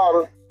motherfucking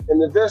bottle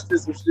and invest in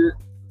some shit,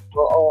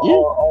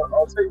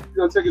 or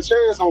take a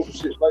chance on some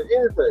shit, like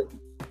anything.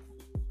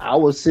 I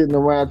was sitting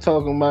around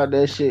talking about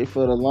that shit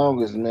for the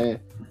longest, man.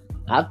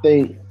 I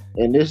think,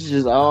 and this is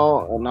just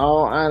all in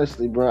all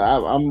honesty, bro.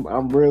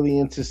 I'm really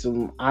into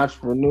some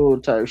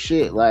entrepreneurial type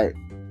shit. Like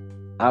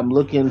I'm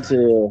looking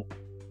to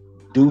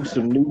do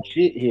some new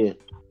shit here,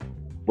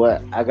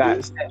 but I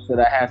got steps that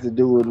I have to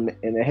do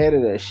in the head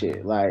of that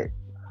shit. Like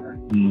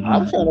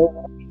I'm trying to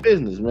open a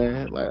business,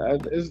 man.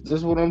 Like it's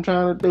just what I'm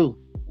trying to do,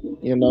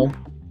 you know.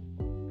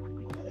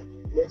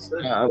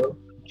 I'm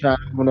trying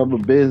to open up a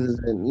business,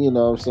 and you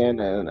know what I'm saying,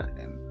 and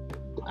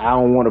I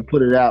don't want to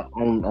put it out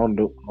on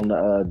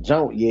the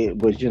jump yet,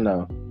 but you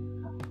know,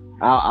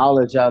 I'll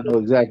let y'all know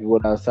exactly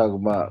what I was talking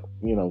about,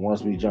 you know,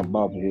 once we jump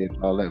off of here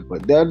and all that.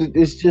 But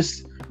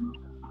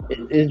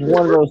it's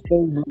one of those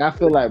things that I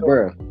feel like,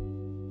 bro,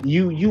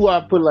 you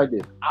are put it like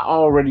this. I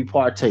already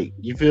partake.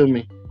 You feel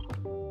me?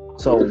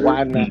 So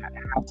why not?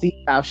 I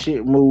see how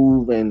shit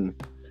move and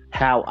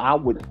how I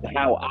would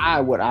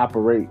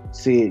operate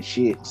said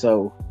shit.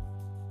 So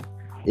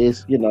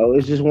it's, you know,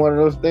 it's just one of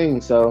those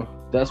things. So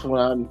that's what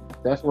I'm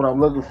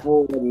looking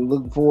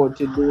forward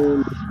to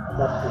doing.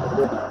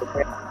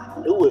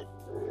 Do it.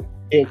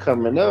 And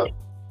coming up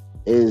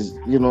is,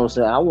 you know what I'm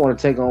saying, I want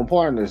to take on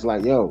partners.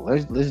 Like, yo,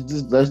 let's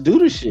do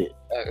this shit.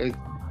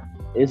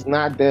 It's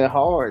not that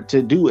hard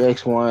to do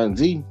X, Y, and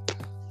Z.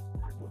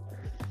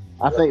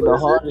 I think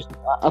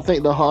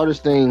the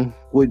hardest thing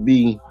would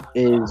be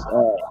is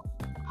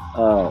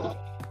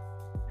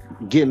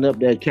getting up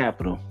that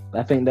capital.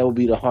 I think that would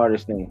be the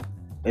hardest thing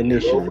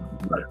initially.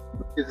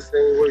 It's the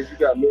same way. You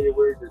got many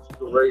ways that you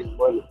can raise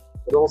money.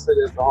 But don't say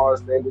that's the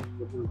hardest thing that you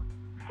can do.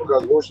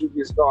 Because once you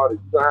get started,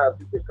 you're gonna have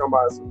people come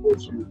out and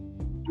support you.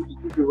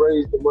 You can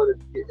raise the money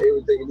to get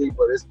everything you need,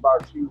 but it's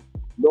about you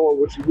knowing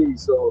what you need.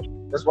 So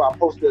that's why I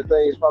posted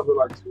things probably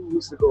like 2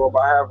 weeks ago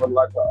about having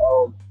like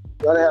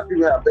gotta have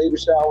people have baby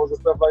showers and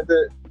stuff like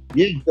that.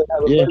 Yeah.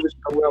 Have a baby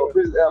shower,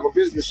 have a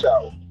business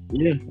shower.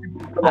 Yeah.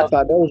 I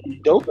thought that was a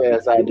dope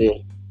ass idea.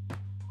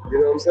 You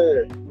know what I'm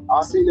saying?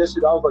 I seen that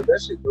shit. I was like,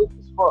 that shit dope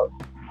as fuck.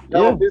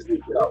 Have a business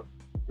shower.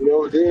 You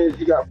know, then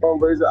you got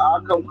fundraiser.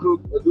 I'll come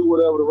cook or do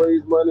whatever to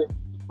raise money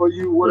for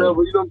you,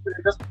 whatever. You know what I'm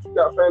saying? That's what you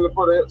got family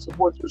for, to help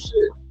support your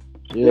shit.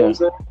 You know what I'm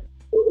saying?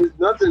 So it's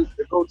nothing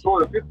to go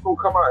toward it. People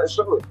gonna come out and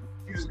show it.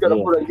 You just gotta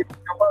put it and get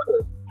come out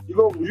there. You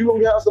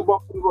gonna have some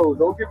bumps in the road.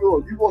 Don't get me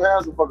wrong. You gonna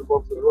have some fucking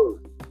bumps in the road.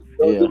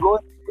 They're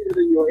going to get it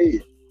in your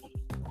head.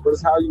 But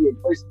it's how you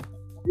embrace it.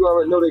 You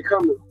already know they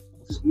coming.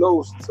 Just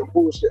know some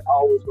bullshit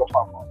always gonna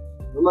pop up.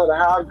 No matter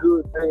how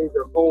good things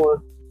are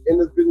going in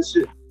this business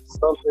shit,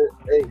 something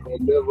ain't gonna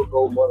never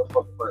go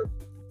motherfucking right.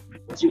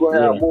 But you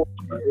gonna have more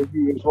if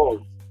you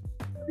involved.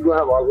 You gonna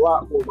have a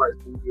lot more rights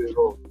than you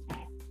involved.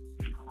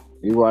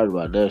 You right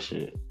about that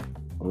shit.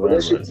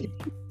 That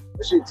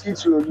shit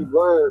teach you and you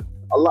learn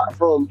a lot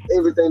from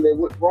everything that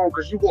went wrong,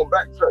 because you won't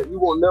backtrack. You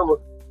won't never.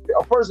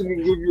 A person can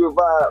give you a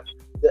vibe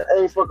that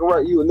ain't fucking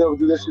right. You will never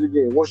do that shit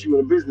again once you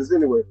in a business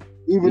anyway.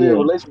 Even in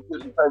relationships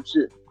and type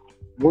shit.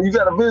 When you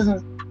got a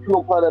business, you gonna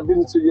apply that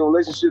business to your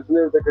relationships and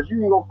everything, because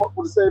you ain't gonna fuck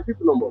with the same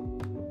people no more.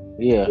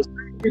 Yeah.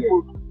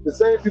 The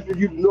same people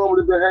you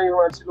normally been hanging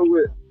around chilling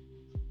with,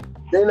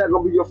 they not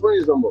gonna be your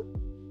friends no more.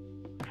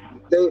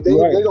 They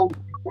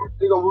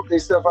gonna root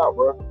themselves out,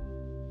 bro.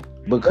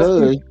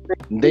 Because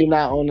they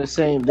not on the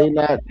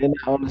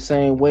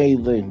same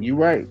wavelength. You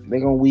right. They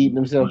gonna weed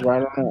themselves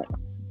right on.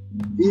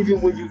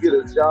 Even when you get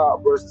a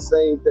job, bro, it's the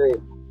same thing.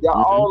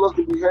 Y'all all of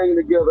us be hanging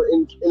together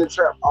in the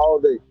trap all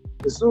day.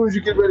 As soon as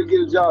you get ready to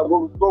get a job,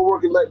 go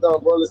work at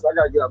McDonald's, bro. Listen, I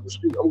gotta get out the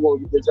street. I'm gonna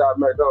get that job at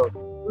McDonald's.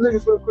 The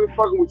niggas finna quit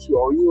fucking with you.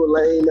 Oh, you a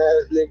lame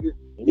ass nigga.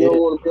 You don't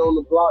want to be on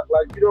the block.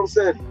 Like, you know what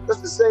I'm saying?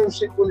 That's the same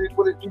shit when you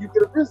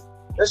get a business.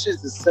 That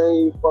shit's the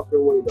same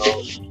fucking way,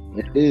 dog.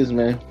 It is,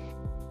 man.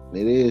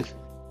 It is.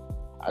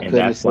 And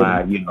that's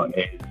why, you know,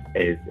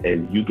 as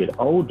you get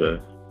older,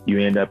 you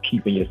end up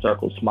keeping your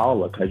circle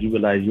smaller because you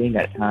realize you ain't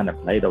got time to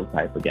play those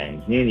type of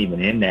games. You ain't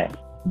even in that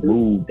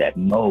mood, that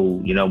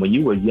mode. You know, when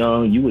you were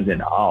young, you was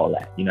into all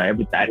that. You know,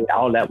 everything,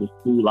 all that was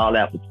cool, all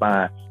that was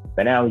fine.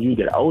 But now as you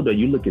get older,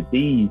 you look at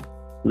these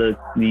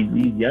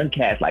young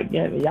cats like,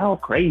 yeah, y'all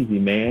crazy,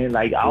 man.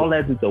 Like, all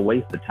that is a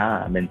waste of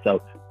time. And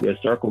so your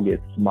circle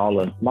gets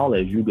smaller and smaller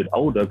as you get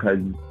older because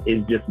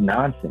it's just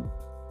nonsense.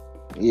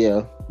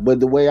 Yeah, but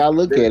the way I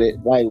look at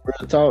it, like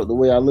real talk, the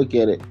way I look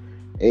at it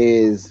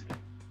is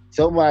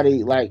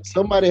somebody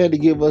had to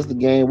give us the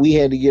game. We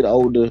had to get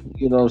older,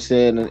 you know what I'm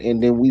saying?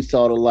 And then we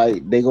sort of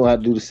like, they gonna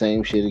have to do the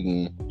same shit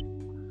again.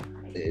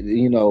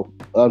 You know,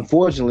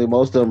 unfortunately,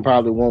 most of them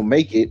probably won't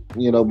make it,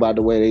 you know, by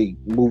the way they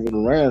moving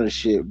around and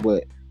shit.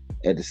 But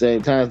at the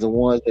same time, the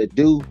ones that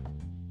do,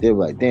 they're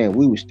like, damn,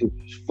 we was stupid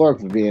as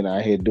fuck for being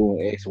out here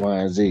doing X, Y,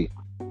 and Z.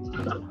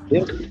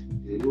 Yeah.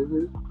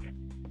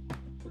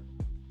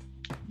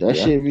 That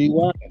shit be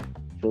wild.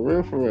 For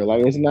real.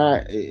 Like, it's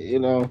not, you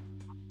know,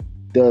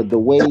 the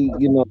way,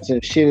 you know,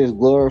 since shit is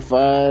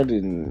glorified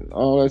and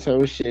all that type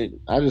of shit,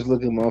 I just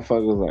look at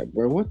motherfuckers like,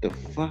 bro, what the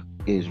fuck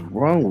is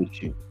wrong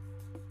with you?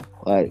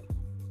 Like,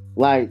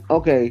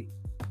 okay,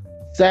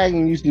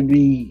 sagging used to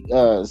be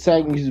a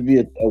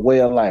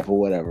way of life or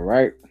whatever,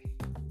 right?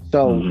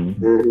 So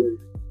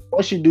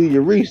once you do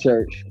your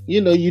research, you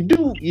know, you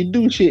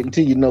do shit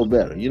until you know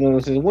better. You know what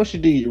I'm saying? Once you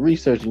do your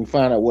research and you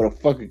find out where the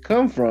fuck it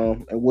come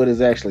from and what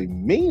it's actually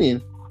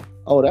meaning,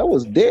 oh, that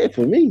was dead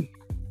for me.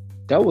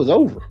 That was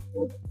over.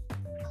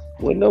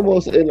 When no more,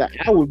 like,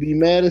 I would be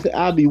mad as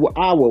I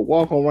would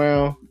walk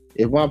around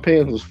if my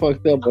pants was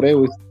fucked up or they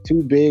was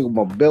too big or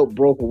my belt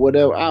broke or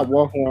whatever. I'd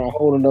walk around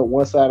holding up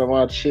one side of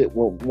my shit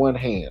with one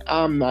hand.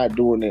 I'm not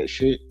doing that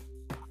shit.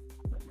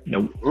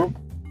 Nope.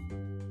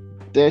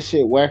 That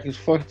shit whack as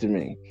fuck to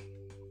me.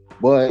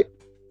 But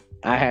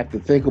I have to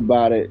think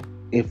about it.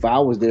 If I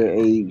was their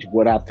age,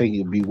 what I think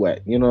it'd be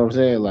whack. You know what I'm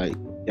saying? Like,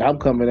 I'm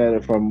coming at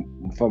it from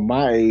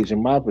my age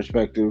and my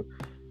perspective,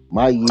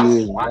 my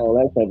years and all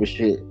that type of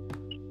shit.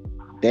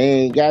 They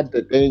ain't got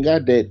that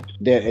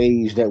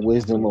age, that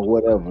wisdom or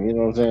whatever. You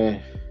know what I'm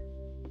saying?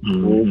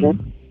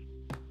 Mm-hmm.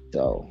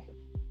 So,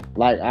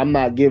 like, I'm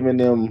not giving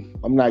them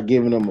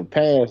a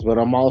pass, but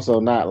I'm also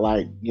not,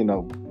 like, you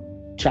know,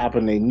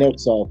 chopping their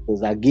necks off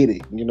because I get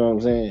it. You know what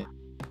I'm saying?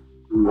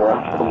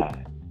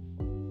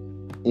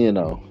 You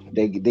know,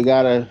 they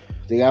gotta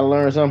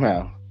learn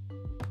somehow.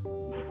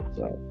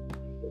 So,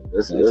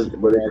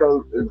 but it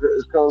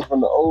comes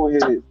from the old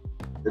heads.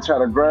 They try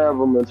to grab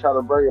them and try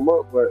to bring them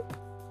up, but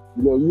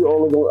you know, you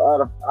only go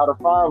out of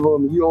 5 of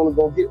them, you only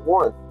gonna get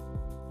 1.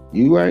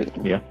 You right?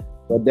 Yeah.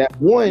 But that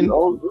one,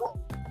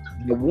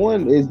 the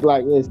one is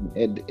like this.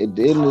 At the end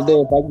of the day,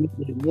 if I can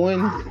get 1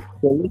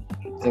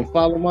 and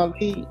follow my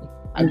lead,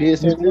 I did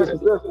something.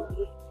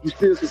 You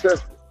still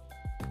successful.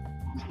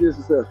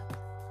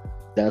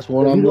 That's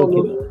what I'm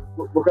looking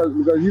at. Because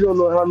you don't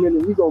know how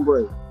many he gonna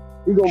bring.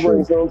 He gonna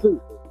bring some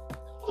too.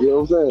 You know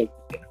what I'm saying?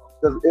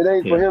 Because it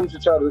ain't for him to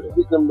try to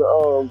get them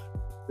to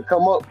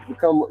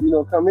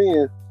come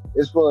in.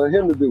 It's for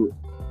him to do it.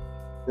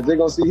 Because they're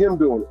gonna see him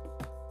doing it.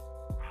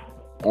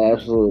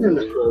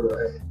 Absolutely.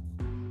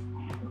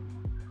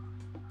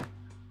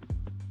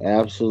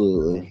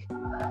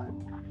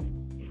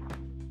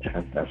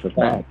 That's a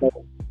fact.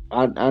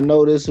 I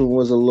know this one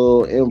was a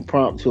little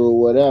impromptu or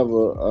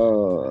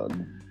whatever.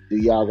 Do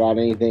y'all got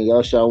anything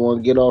else y'all want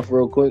to get off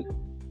real quick?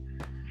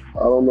 I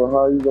don't know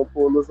how you gonna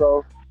pull this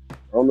off. I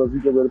don't know if you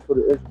can really put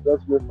an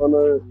introduction in front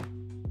of it.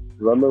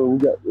 Because I know we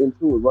got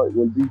into it right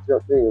when D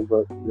jumped in,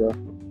 but yeah.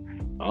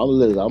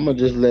 I'm gonna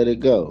just let it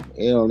go.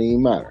 It don't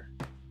even matter.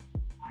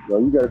 No,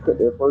 you gotta cut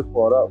that first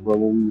part out, bro,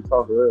 when we were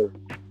talking earlier.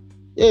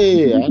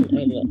 Yeah.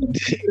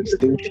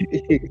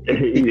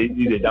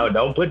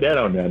 Don't put that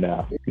on there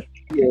now.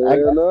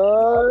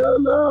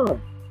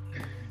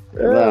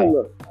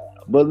 No.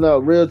 But no,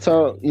 real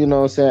talk, you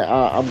know what I'm saying?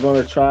 I'm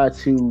gonna try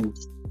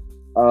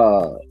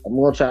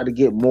to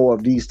get more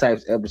of these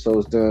types of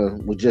episodes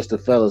done with just the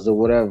fellas or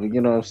whatever, you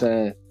know what I'm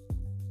saying?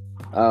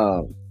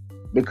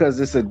 Because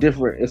it's a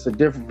different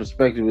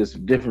perspective, it's a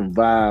different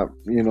vibe,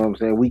 you know what I'm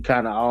saying? We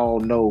kind of all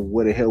know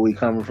where the hell we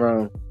coming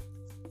from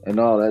and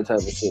all that type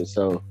of shit.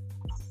 So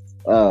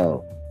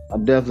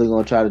I'm definitely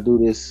gonna try to do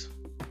this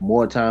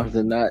more times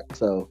than not.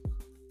 So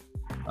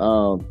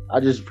I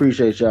just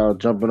appreciate y'all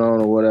jumping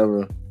on or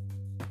whatever.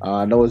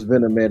 I know it's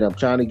been a minute. I'm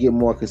trying to get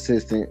more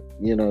consistent.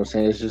 You know what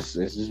I'm saying? It's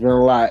just been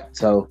a lot.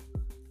 So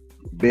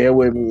bear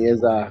with me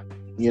as I,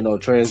 you know,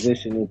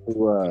 transition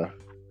into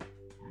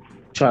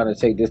trying to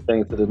take this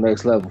thing to the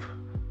next level.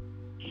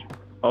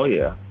 Oh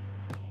yeah.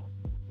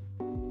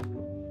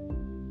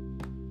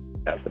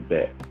 That's a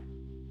bet.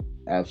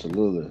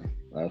 Absolutely.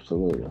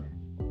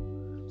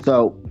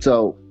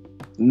 So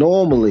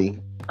normally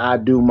I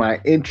do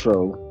my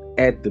intro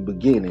at the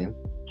beginning.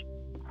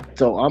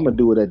 So I'm gonna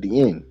do it at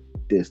the end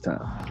this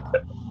time.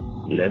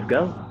 Let's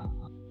go.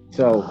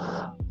 So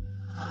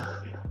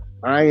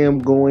I am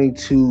going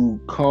to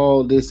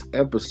call this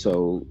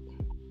episode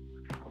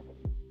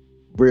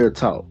Real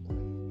Talk.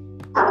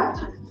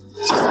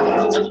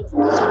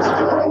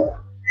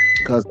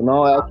 Because in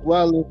all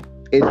actuality,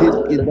 it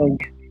don't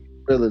get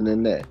realer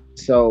than that.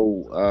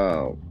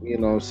 So you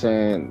know what I'm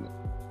saying?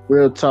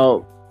 Real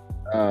Talk.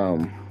 I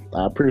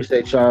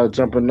appreciate y'all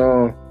jumping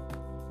on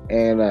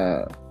and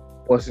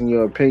voicing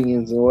your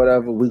opinions and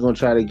whatever. We're gonna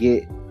try to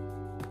get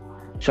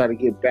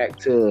back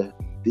to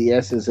the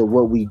essence of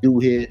what we do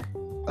here.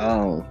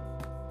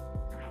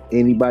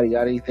 Anybody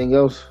got anything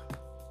else?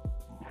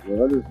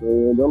 Yeah, I just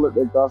say, don't let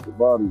that gossip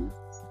bother you.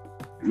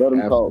 Let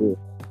them talk.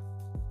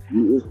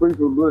 It's free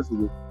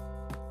publicity.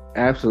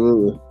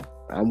 Absolutely.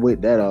 I'm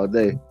with that all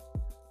day.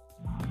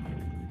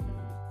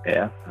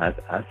 Yeah,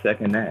 I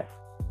second that.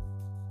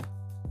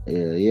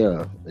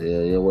 Yeah.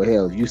 Well,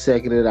 hell, if you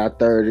second it, I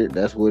third it.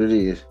 That's what it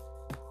is.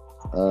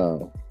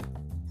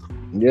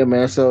 Yeah,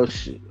 man. So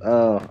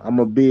I'm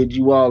gonna bid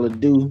you all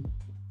adieu,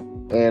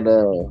 and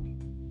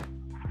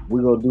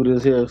we're gonna do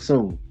this here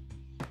soon.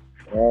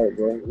 All right,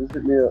 bro. This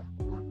hit me up.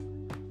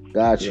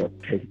 Gotcha.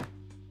 Yeah.